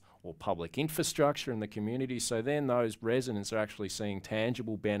rates or public infrastructure in the community. So then those residents are actually seeing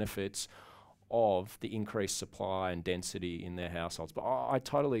tangible benefits of the increased supply and density in their households. But I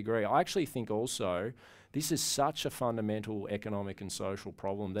totally agree. I actually think also this is such a fundamental economic and social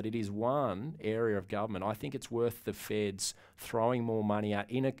problem that it is one area of government. I think it's worth the feds throwing more money at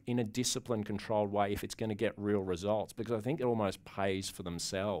in a disciplined, controlled way if it's going to get real results, because I think it almost pays for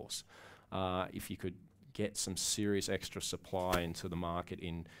themselves if you could get some serious extra supply into the market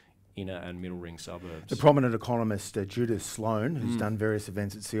in inner and middle ring suburbs. The prominent economist Judith Sloan, who's done various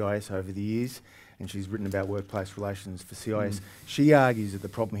events at CIS over the years, and she's written about workplace relations for CIS, she argues that the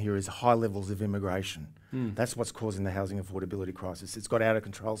problem here is high levels of immigration. That's what's causing the housing affordability crisis. It's got out of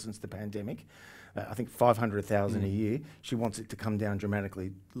control since the pandemic. I think 500,000 a year. She wants it to come down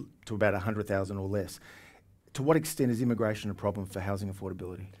dramatically to about 100,000 or less. To what extent is immigration a problem for housing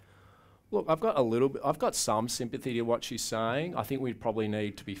affordability? Look, I've got some sympathy to what she's saying. I think we probably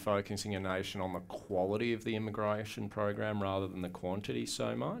need to be focusing a nation on the quality of the immigration program rather than the quantity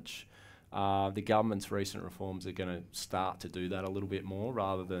so much. The government's recent reforms are going to start to do that a little bit more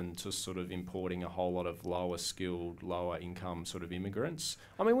rather than just sort of importing a whole lot of lower skilled, lower income sort of immigrants.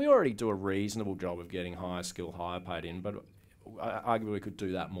 I mean, we already do a reasonable job of getting higher skilled, higher paid in, but arguably we could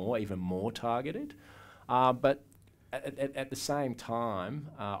do that more, even more targeted. But at the same time,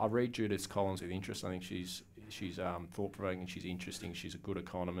 I read Judith's columns with interest. I think she's thought-provoking, she's interesting, she's a good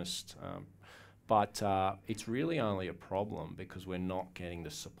economist. But it's really only a problem because we're not getting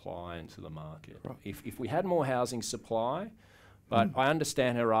the supply into the market. Right. If we had more housing supply, but I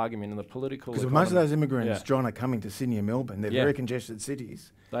understand her argument in the political... Because most of those immigrants, John, are coming to Sydney and Melbourne. They're very congested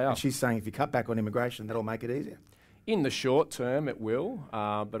cities. They are. And she's saying if you cut back on immigration, that'll make it easier. In the short term, it will,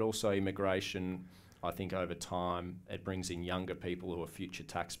 but also immigration... I think over time it brings in younger people who are future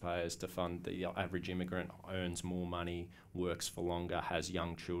taxpayers to fund the average immigrant, earns more money, works for longer, has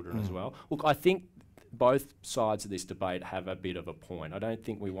young children as well. Look, I think both sides of this debate have a bit of a point. I don't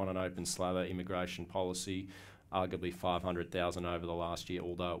think we want an open slather immigration policy. Arguably 500,000 over the last year,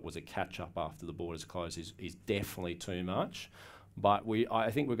 although it was a catch-up after the borders closed, is definitely too much. But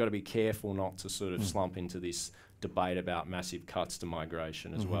I think we've got to be careful not to sort of slump into this debate about massive cuts to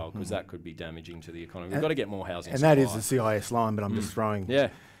migration as well, because that could be damaging to the economy. We've got to get more housing supply. And that is the CIS line, but I'm just throwing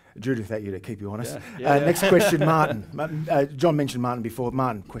Judith at you to keep you honest. Next question, Martin. John mentioned Martin before.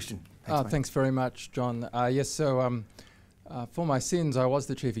 Martin, question. Thanks very much, John. Yes, so for my sins, I was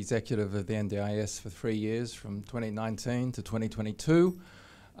the chief executive of the NDIS for 3 years, from 2019 to 2022.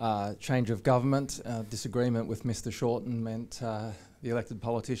 Change of government, disagreement with Mr. Shorten meant the elected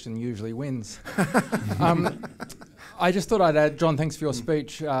politician usually wins. I just thought I'd add, John, thanks for your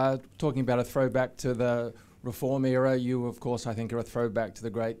speech, talking about a throwback to the reform era. You, of course, I think are a throwback to the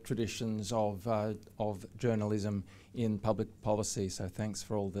great traditions of journalism in public policy, so thanks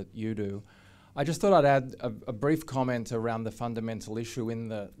for all that you do. I just thought I'd add a brief comment around the fundamental issue in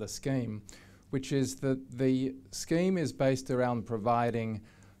the scheme, which is that the scheme is based around providing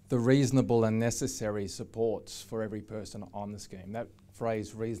the reasonable and necessary supports for every person on the scheme. That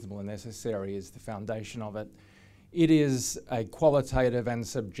phrase, reasonable and necessary, is the foundation of it. It is a qualitative and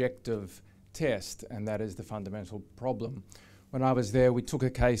subjective test, and that is the fundamental problem. When I was there, we took a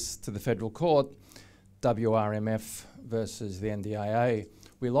case to the federal court, WRMF versus the NDIA.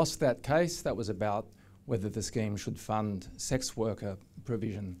 We lost that case. That was about whether the scheme should fund sex worker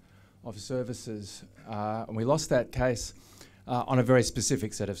provision of services. And we lost that case on a very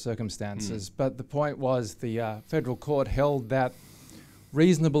specific set of circumstances. But the point was the federal court held that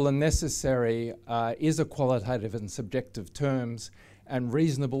reasonable and necessary is a qualitative and subjective terms, and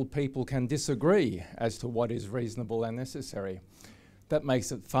reasonable people can disagree as to what is reasonable and necessary. That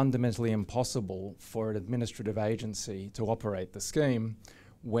makes it fundamentally impossible for an administrative agency to operate the scheme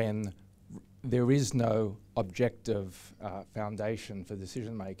when there is no objective foundation for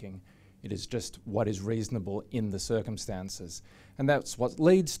decision making It is just what is reasonable in the circumstances. And that's what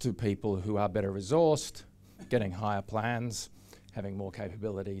leads to people who are better resourced, getting higher plans, having more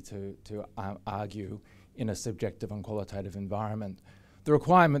capability to argue in a subjective and qualitative environment. The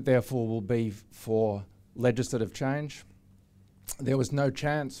requirement, therefore, will be for legislative change. There was no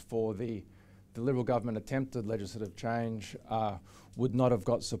chance for the Liberal government attempted legislative change, would not have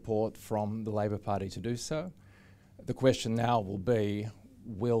got support from the Labor Party to do so. The question now will be,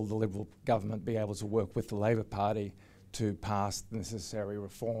 will the Liberal government be able to work with the Labor Party to pass the necessary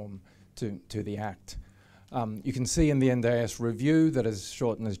reform to the Act? You can see in the NDIS review that, as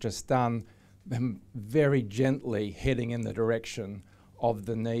Shorten has just done, them very gently heading in the direction of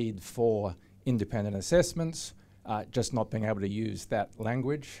the need for independent assessments, just not being able to use that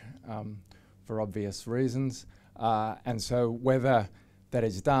language for obvious reasons. And so whether that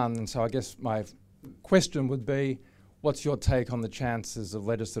is done, and so I guess my question would be, what's your take on the chances of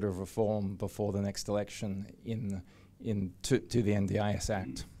legislative reform before the next election to the NDIS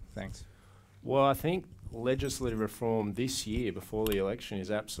Act? Thanks. Well, I think legislative reform this year before the election is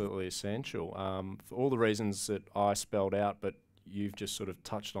absolutely essential for all the reasons that I spelled out, but you've just sort of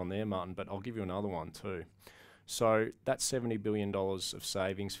touched on there, Martin, but I'll give you another one too. So that's $70 billion of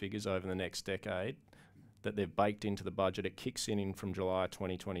savings figures over the next decade that they've baked into the budget. It kicks in from July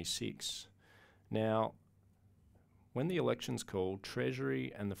 2026. Now, when the election's called,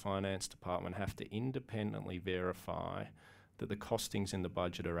 Treasury and the Finance Department have to independently verify that the costings in the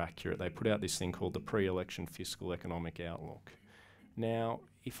budget are accurate. They put out this thing called the pre-election fiscal economic outlook. Now,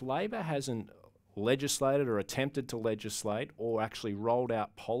 if Labor hasn't legislated or attempted to legislate or actually rolled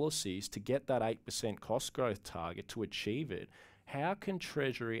out policies to get that 8% cost growth target to achieve it, how can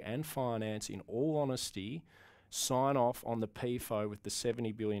Treasury and Finance, in all honesty, sign off on the PFO with the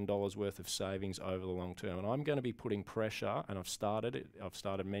 $70 billion worth of savings over the long term? And I'm going to be putting pressure, and I've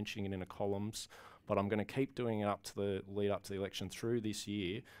started mentioning it in the columns, but I'm going to keep doing it up to the lead up to the election through this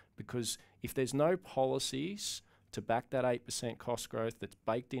year, because if there's no policies to back that 8% cost growth that's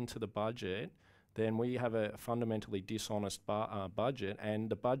baked into the budget, then we have a fundamentally dishonest budget, and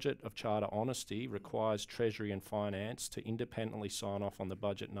the budget of charter honesty requires Treasury and Finance to independently sign off on the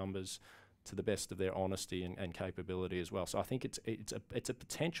budget numbers to the best of their honesty and capability as well. So I think it's a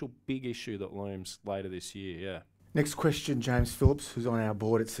potential big issue that looms later this year, yeah. Next question, James Phillips, who's on our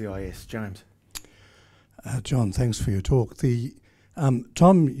board at CIS. James. John, thanks for your talk.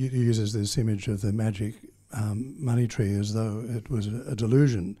 Tom uses this image of the magic money tree as though it was a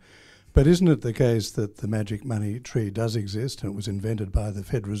delusion. But isn't it the case that the magic money tree does exist, and it was invented by the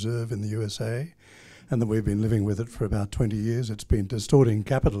Fed Reserve in the USA, and that we've been living with it for about 20 years? It's been distorting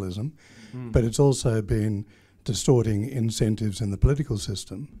capitalism, but it's also been distorting incentives in the political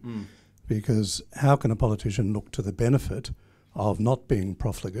system. Because how can a politician look to the benefit of not being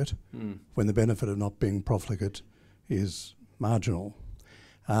profligate when the benefit of not being profligate is marginal?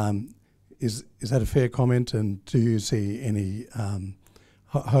 Is that a fair comment, and do you see any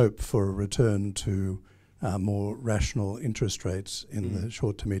hope for a return to more rational interest rates in the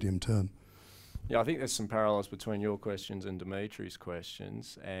short to medium term? Yeah, I think there's some parallels between your questions and Dimitri's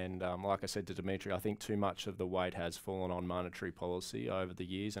questions. And like I said to Dimitri, I think too much of the weight has fallen on monetary policy over the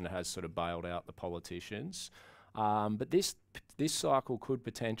years, and it has sort of bailed out the politicians. But this cycle could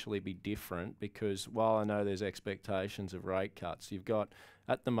potentially be different, because while I know there's expectations of rate cuts, you've got,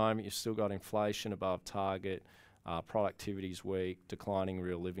 at the moment, you've still got inflation above target, productivity's weak, declining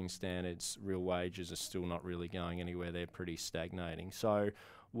real living standards, real wages are still not really going anywhere, they're pretty stagnating. So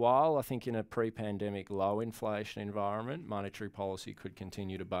while I think in a pre-pandemic low inflation environment, monetary policy could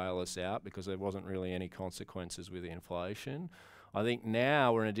continue to bail us out because there wasn't really any consequences with the inflation, I think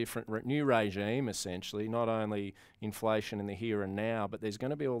now we're in a different new regime, essentially, not only inflation in the here and now, but there's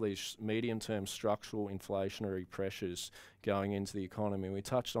going to be all these medium-term structural inflationary pressures going into the economy. We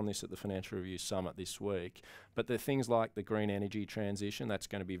touched on this at the Financial Review Summit this week, but there are things like the green energy transition that's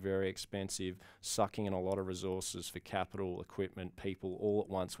going to be very expensive, sucking in a lot of resources for capital, equipment, people all at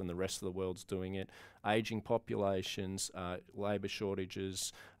once when the rest of the world's doing it, ageing populations, labour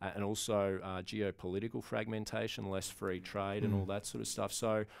shortages, and also geopolitical fragmentation, less free trade and all that sort of stuff.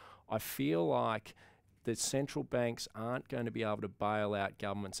 So I feel like the central banks aren't going to be able to bail out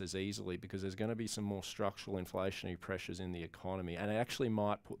governments as easily, because there's going to be some more structural inflationary pressures in the economy, and it actually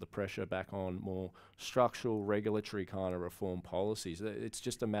might put the pressure back on more structural regulatory kind of reform policies. It's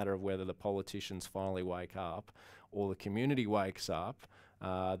just a matter of whether the politicians finally wake up or the community wakes up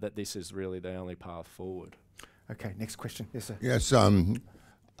that this is really the only path forward. Okay, next question. Yes, sir. Yes,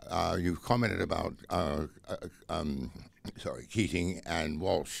 you've commented about Keating and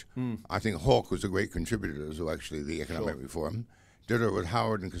Walsh. I think Hawke was a great contributor to actually the economic reform. did it with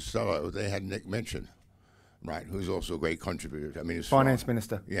Howard and Costello, they had Nick Minchin, right, who's also a great contributor. I mean, he's Finance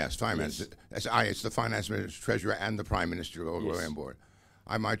Minister. Yes, finance. Yes. It's the Finance Minister, Treasurer, and the Prime Minister all the way on board.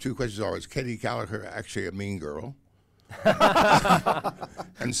 My two questions are, is Katie Gallagher actually a mean girl?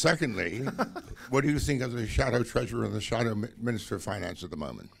 And secondly, what do you think of the shadow treasurer and the shadow minister of finance at the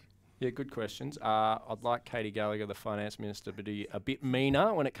moment? Yeah, good questions. I'd like Katie Gallagher, the finance minister, to be a bit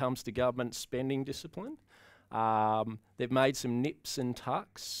meaner when it comes to government spending discipline. They've made some nips and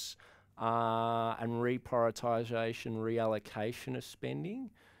tucks and reprioritisation, reallocation of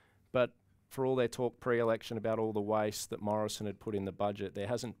spending, but for all their talk pre-election about all the waste that Morrison had put in the budget, there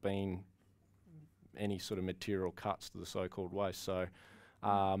hasn't been any sort of material cuts to the so-called waste. So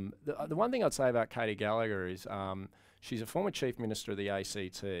the one thing I'd say about Katie Gallagher is she's a former chief minister of the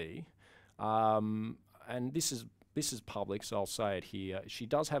ACT, and this is public, so I'll say it here. She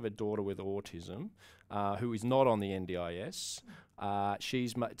does have a daughter with autism who is not on the NDIS.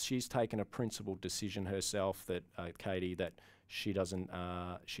 She's taken a principled decision herself that Katie, that she doesn't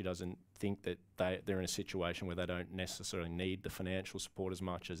think that they're in a situation where they don't necessarily need the financial support as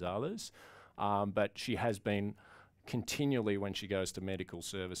much as others. But she has been continually, when she goes to medical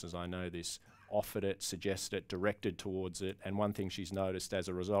services, I know this, offered it, suggested it, directed towards it. And one thing she's noticed as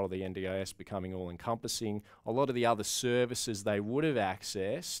a result of the NDIS becoming all-encompassing, a lot of the other services they would have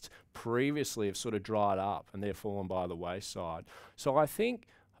accessed previously have sort of dried up and they're fallen by the wayside. So I think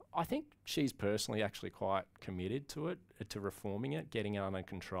she's personally actually quite committed to it, to reforming it, getting it under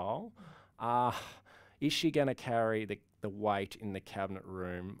control. Is she going to carry the weight in the cabinet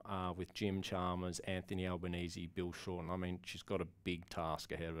room with Jim Chalmers, Anthony Albanese, Bill Shorten? I mean, she's got a big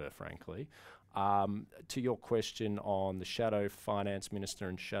task ahead of her, frankly. To your question on the shadow finance minister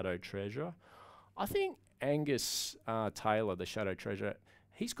and shadow treasurer, I think Angus Taylor, the shadow treasurer,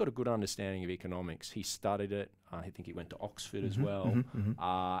 he's got a good understanding of economics. He studied it. I think he went to Oxford as well.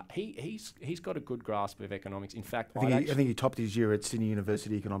 He's got a good grasp of economics. In fact, I think he topped his year at Sydney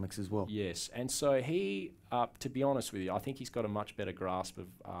University economics as well. Yes, and so he, to be honest with you, I think he's got a much better grasp of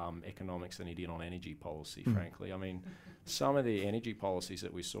economics than he did on energy policy, frankly. I mean, some of the energy policies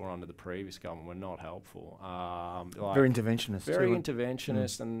that we saw under the previous government were not helpful. Very interventionist. Very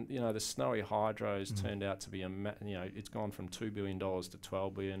interventionist, and the snowy hydros turned out to be it's gone from $2 billion to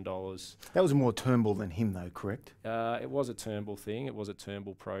 $12 billion. That was more Turnbull than him, though, correct? It was a Turnbull thing. It was a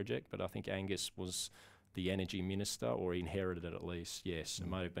Turnbull project, but I think Angus was the energy minister, or he inherited it at least. Yes, it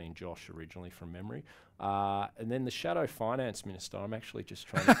may have been Josh originally from memory. And then the shadow finance minister, I'm actually just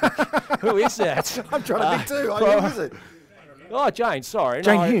trying to think. Who is that? I'm trying to think too. Who is it? Oh, Jane, sorry.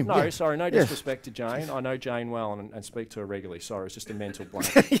 Jane Hume. No, sorry, no disrespect to Jane. I know Jane well and speak to her regularly. Sorry, it's just a mental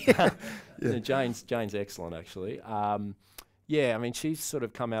blank. Jane's excellent, actually. I mean, she's sort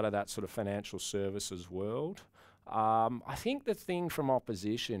of come out of that sort of financial services world. I think the thing from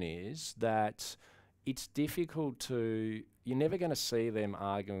opposition is that it's difficult you're never going to see them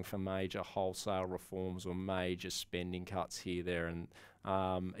arguing for major wholesale reforms or major spending cuts here, there, and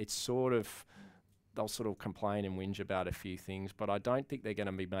it's sort of, they'll sort of complain and whinge about a few things, but I don't think they're going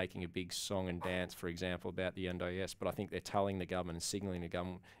to be making a big song and dance, for example, about the NDIS, but I think they're telling the government and signalling the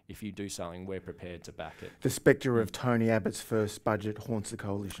government, if you do something, we're prepared to back it. The spectre of Tony Abbott's first budget haunts the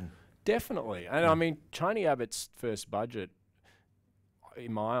coalition. Definitely. And I mean, Tony Abbott's first budget,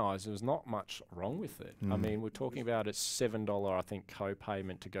 in my eyes, there was not much wrong with it. I mean, we're talking about a $7, I think,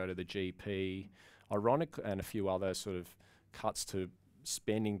 co-payment to go to the GP, ironically, and a few other sort of cuts to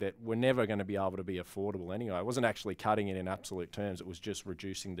spending that were never going to be able to be affordable anyway. It wasn't actually cutting it in absolute terms, it was just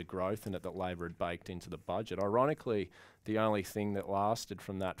reducing the growth in it that Labor had baked into the budget. Ironically, the only thing that lasted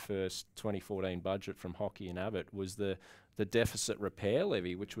from that first 2014 budget from Hockey and Abbott was the deficit repair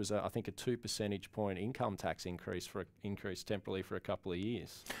levy, which was, I think, a 2 percentage point income tax increase temporarily for a couple of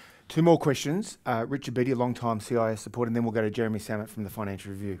years. Two more questions. Richard Beattie, a long-time CIS supporter, and then we'll go to Jeremy Samet from the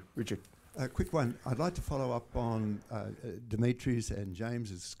Financial Review. Richard. A quick one. I'd like to follow up on Dimitri's and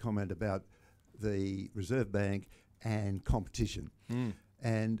James's comment about the Reserve Bank and competition.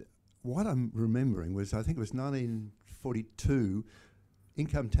 And what I'm remembering was, I think it was 1942,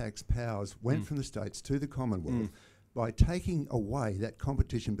 income tax powers went from the states to the Commonwealth by taking away that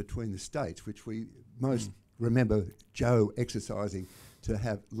competition between the states, which we most remember Joe exercising to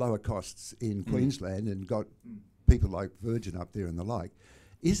have lower costs in Queensland and got people like Virgin up there and the like.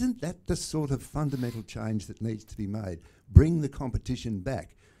 Isn't that the sort of fundamental change that needs to be made? Bring the competition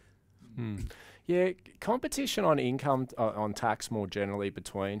back. Yeah, competition on income, on tax more generally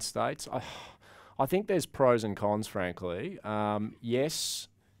between states, I think there's pros and cons, frankly. Yes,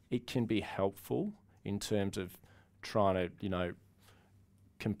 it can be helpful in terms of trying to,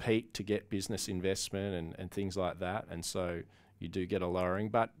 compete to get business investment and things like that. And so, you do get a lowering.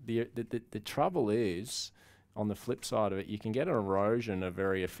 But the trouble is, on the flip side of it, you can get an erosion of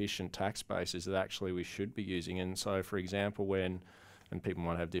very efficient tax bases that actually we should be using. And so, for example, and people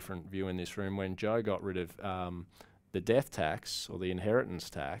might have different view in this room, when Joe got rid of the death tax or the inheritance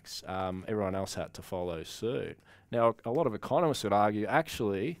tax, everyone else had to follow suit. Now, a lot of economists would argue,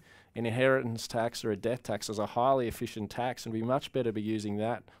 actually, an inheritance tax or a death tax is a highly efficient tax, and we'd be much better be using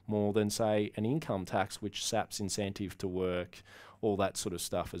that more than, say, an income tax, which saps incentive to work, all that sort of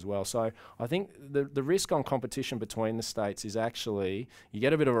stuff as well. So I think the risk on competition between the states is actually you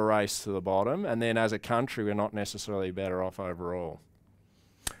get a bit of a race to the bottom, and then as a country, we're not necessarily better off overall.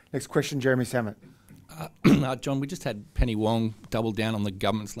 Next question, Jeremy Samet. John, we just had Penny Wong double down on the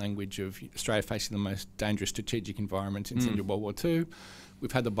government's language of Australia facing the most dangerous strategic environment since the end of World War II.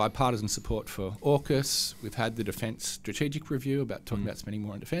 We've had the bipartisan support for AUKUS. We've had the Defence Strategic Review about talking about spending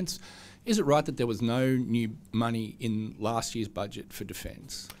more on defence. Is it right that there was no new money in last year's budget for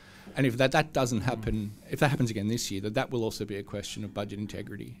defence? And if that doesn't happen, if that happens again this year, that will also be a question of budget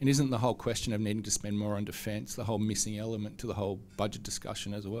integrity. And isn't the whole question of needing to spend more on defence the whole missing element to the whole budget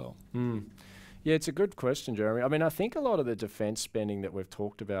discussion as well? Yeah, it's a good question, Jeremy. I mean, I think a lot of the defence spending that we've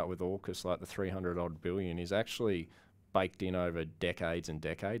talked about with AUKUS, like the 300-odd billion, is actually baked in over decades and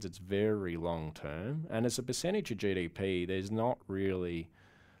decades. It's very long term. And as a percentage of GDP, there's not really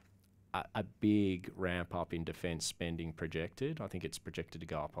a big ramp up in defence spending projected. I think it's projected to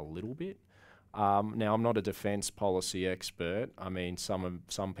go up a little bit. Now, I'm not a defence policy expert. I mean,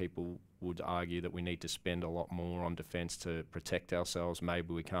 some people would argue that we need to spend a lot more on defence to protect ourselves.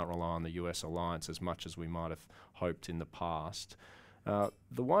 Maybe we can't rely on the US alliance as much as we might have hoped in the past.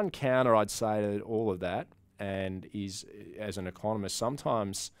 The one counter I'd say to all of that, and is, as an economist,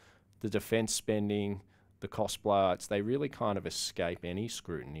 sometimes the defence spending, the cost blowouts, they really kind of escape any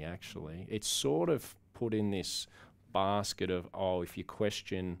scrutiny, actually. It's sort of put in this basket of, oh, if you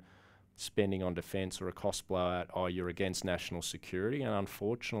question spending on defence or a cost blowout, oh, you're against national security. And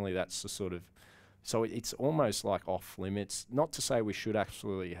unfortunately, that's the sort of, so it's almost like off limits. Not to say we should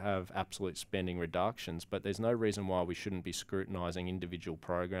actually have absolute spending reductions, but there's no reason why we shouldn't be scrutinising individual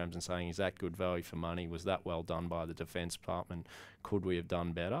programs and saying, is that good value for money? Was that well done by the Defence Department? Could we have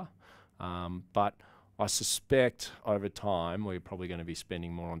done better? But I suspect over time we're probably going to be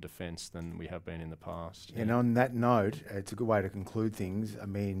spending more on defence than we have been in the past. And on that note, it's a good way to conclude things. I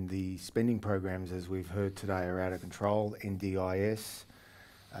mean, the spending programs, as we've heard today, are out of control. NDIS,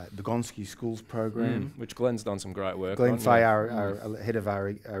 the Gonski Schools program. Which Glenn's done some great work Glenn on. Fay, our head of our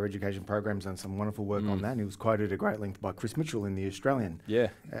education programs, done some wonderful work on that. And he was quoted at great length by Chris Mitchell in The Australian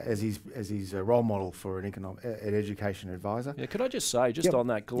as his role model for an education advisor. Yeah, could I just say, on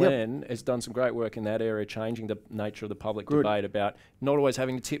that, Glenn has done some great work in that area, changing the nature of the public debate about not always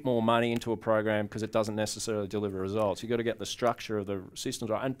having to tip more money into a program because it doesn't necessarily deliver results. You've got to get the structure of the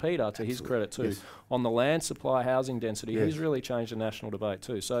systems right. And Peter, to his credit too, on the land supply, housing density, he's really changed the national debate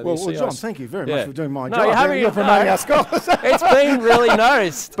too. So well, John, thank you very much for doing my job. You're promoting our scholars. It's been really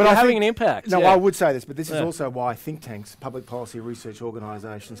noticed, but having an impact. No, I would say this, but this is also why think tanks, public policy research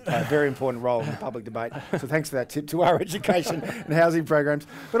organisations, play a very important role in the public debate. So thanks for that tip to our education and housing programs.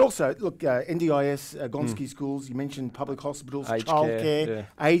 But also, look, NDIS, Gonski Schools, you mentioned public hospitals, childcare,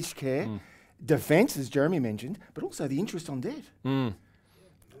 aged care, defence, as Jeremy mentioned, but also the interest on debt.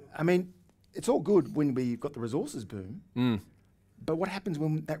 I mean, it's all good when we've got the resources boom. But what happens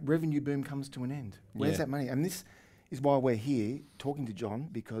when that revenue boom comes to an end? Where's that money? And this is why we're here talking to John,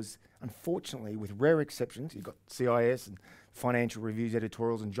 because unfortunately, with rare exceptions, you've got CIS and Financial Review's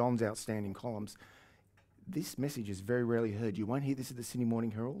editorials and John's outstanding columns, this message is very rarely heard. You won't hear this at the Sydney Morning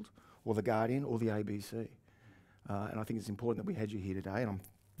Herald or The Guardian or the ABC. And I think it's important that we had you here today, and I'm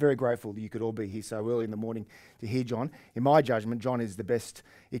very grateful that you could all be here so early in the morning to hear John. In my judgment, John is the best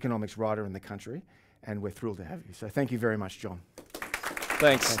economics writer in the country, and we're thrilled to have you. So thank you very much, John.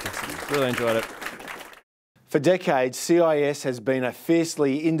 Thanks. Really enjoyed it. For decades, CIS has been a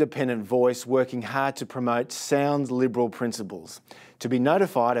fiercely independent voice working hard to promote sound liberal principles. To be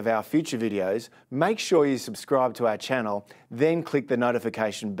notified of our future videos, make sure you subscribe to our channel, then click the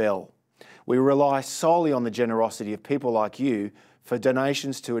notification bell. We rely solely on the generosity of people like you for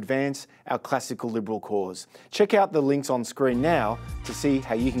donations to advance our classical liberal cause. Check out the links on screen now to see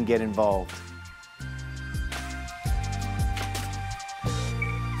how you can get involved.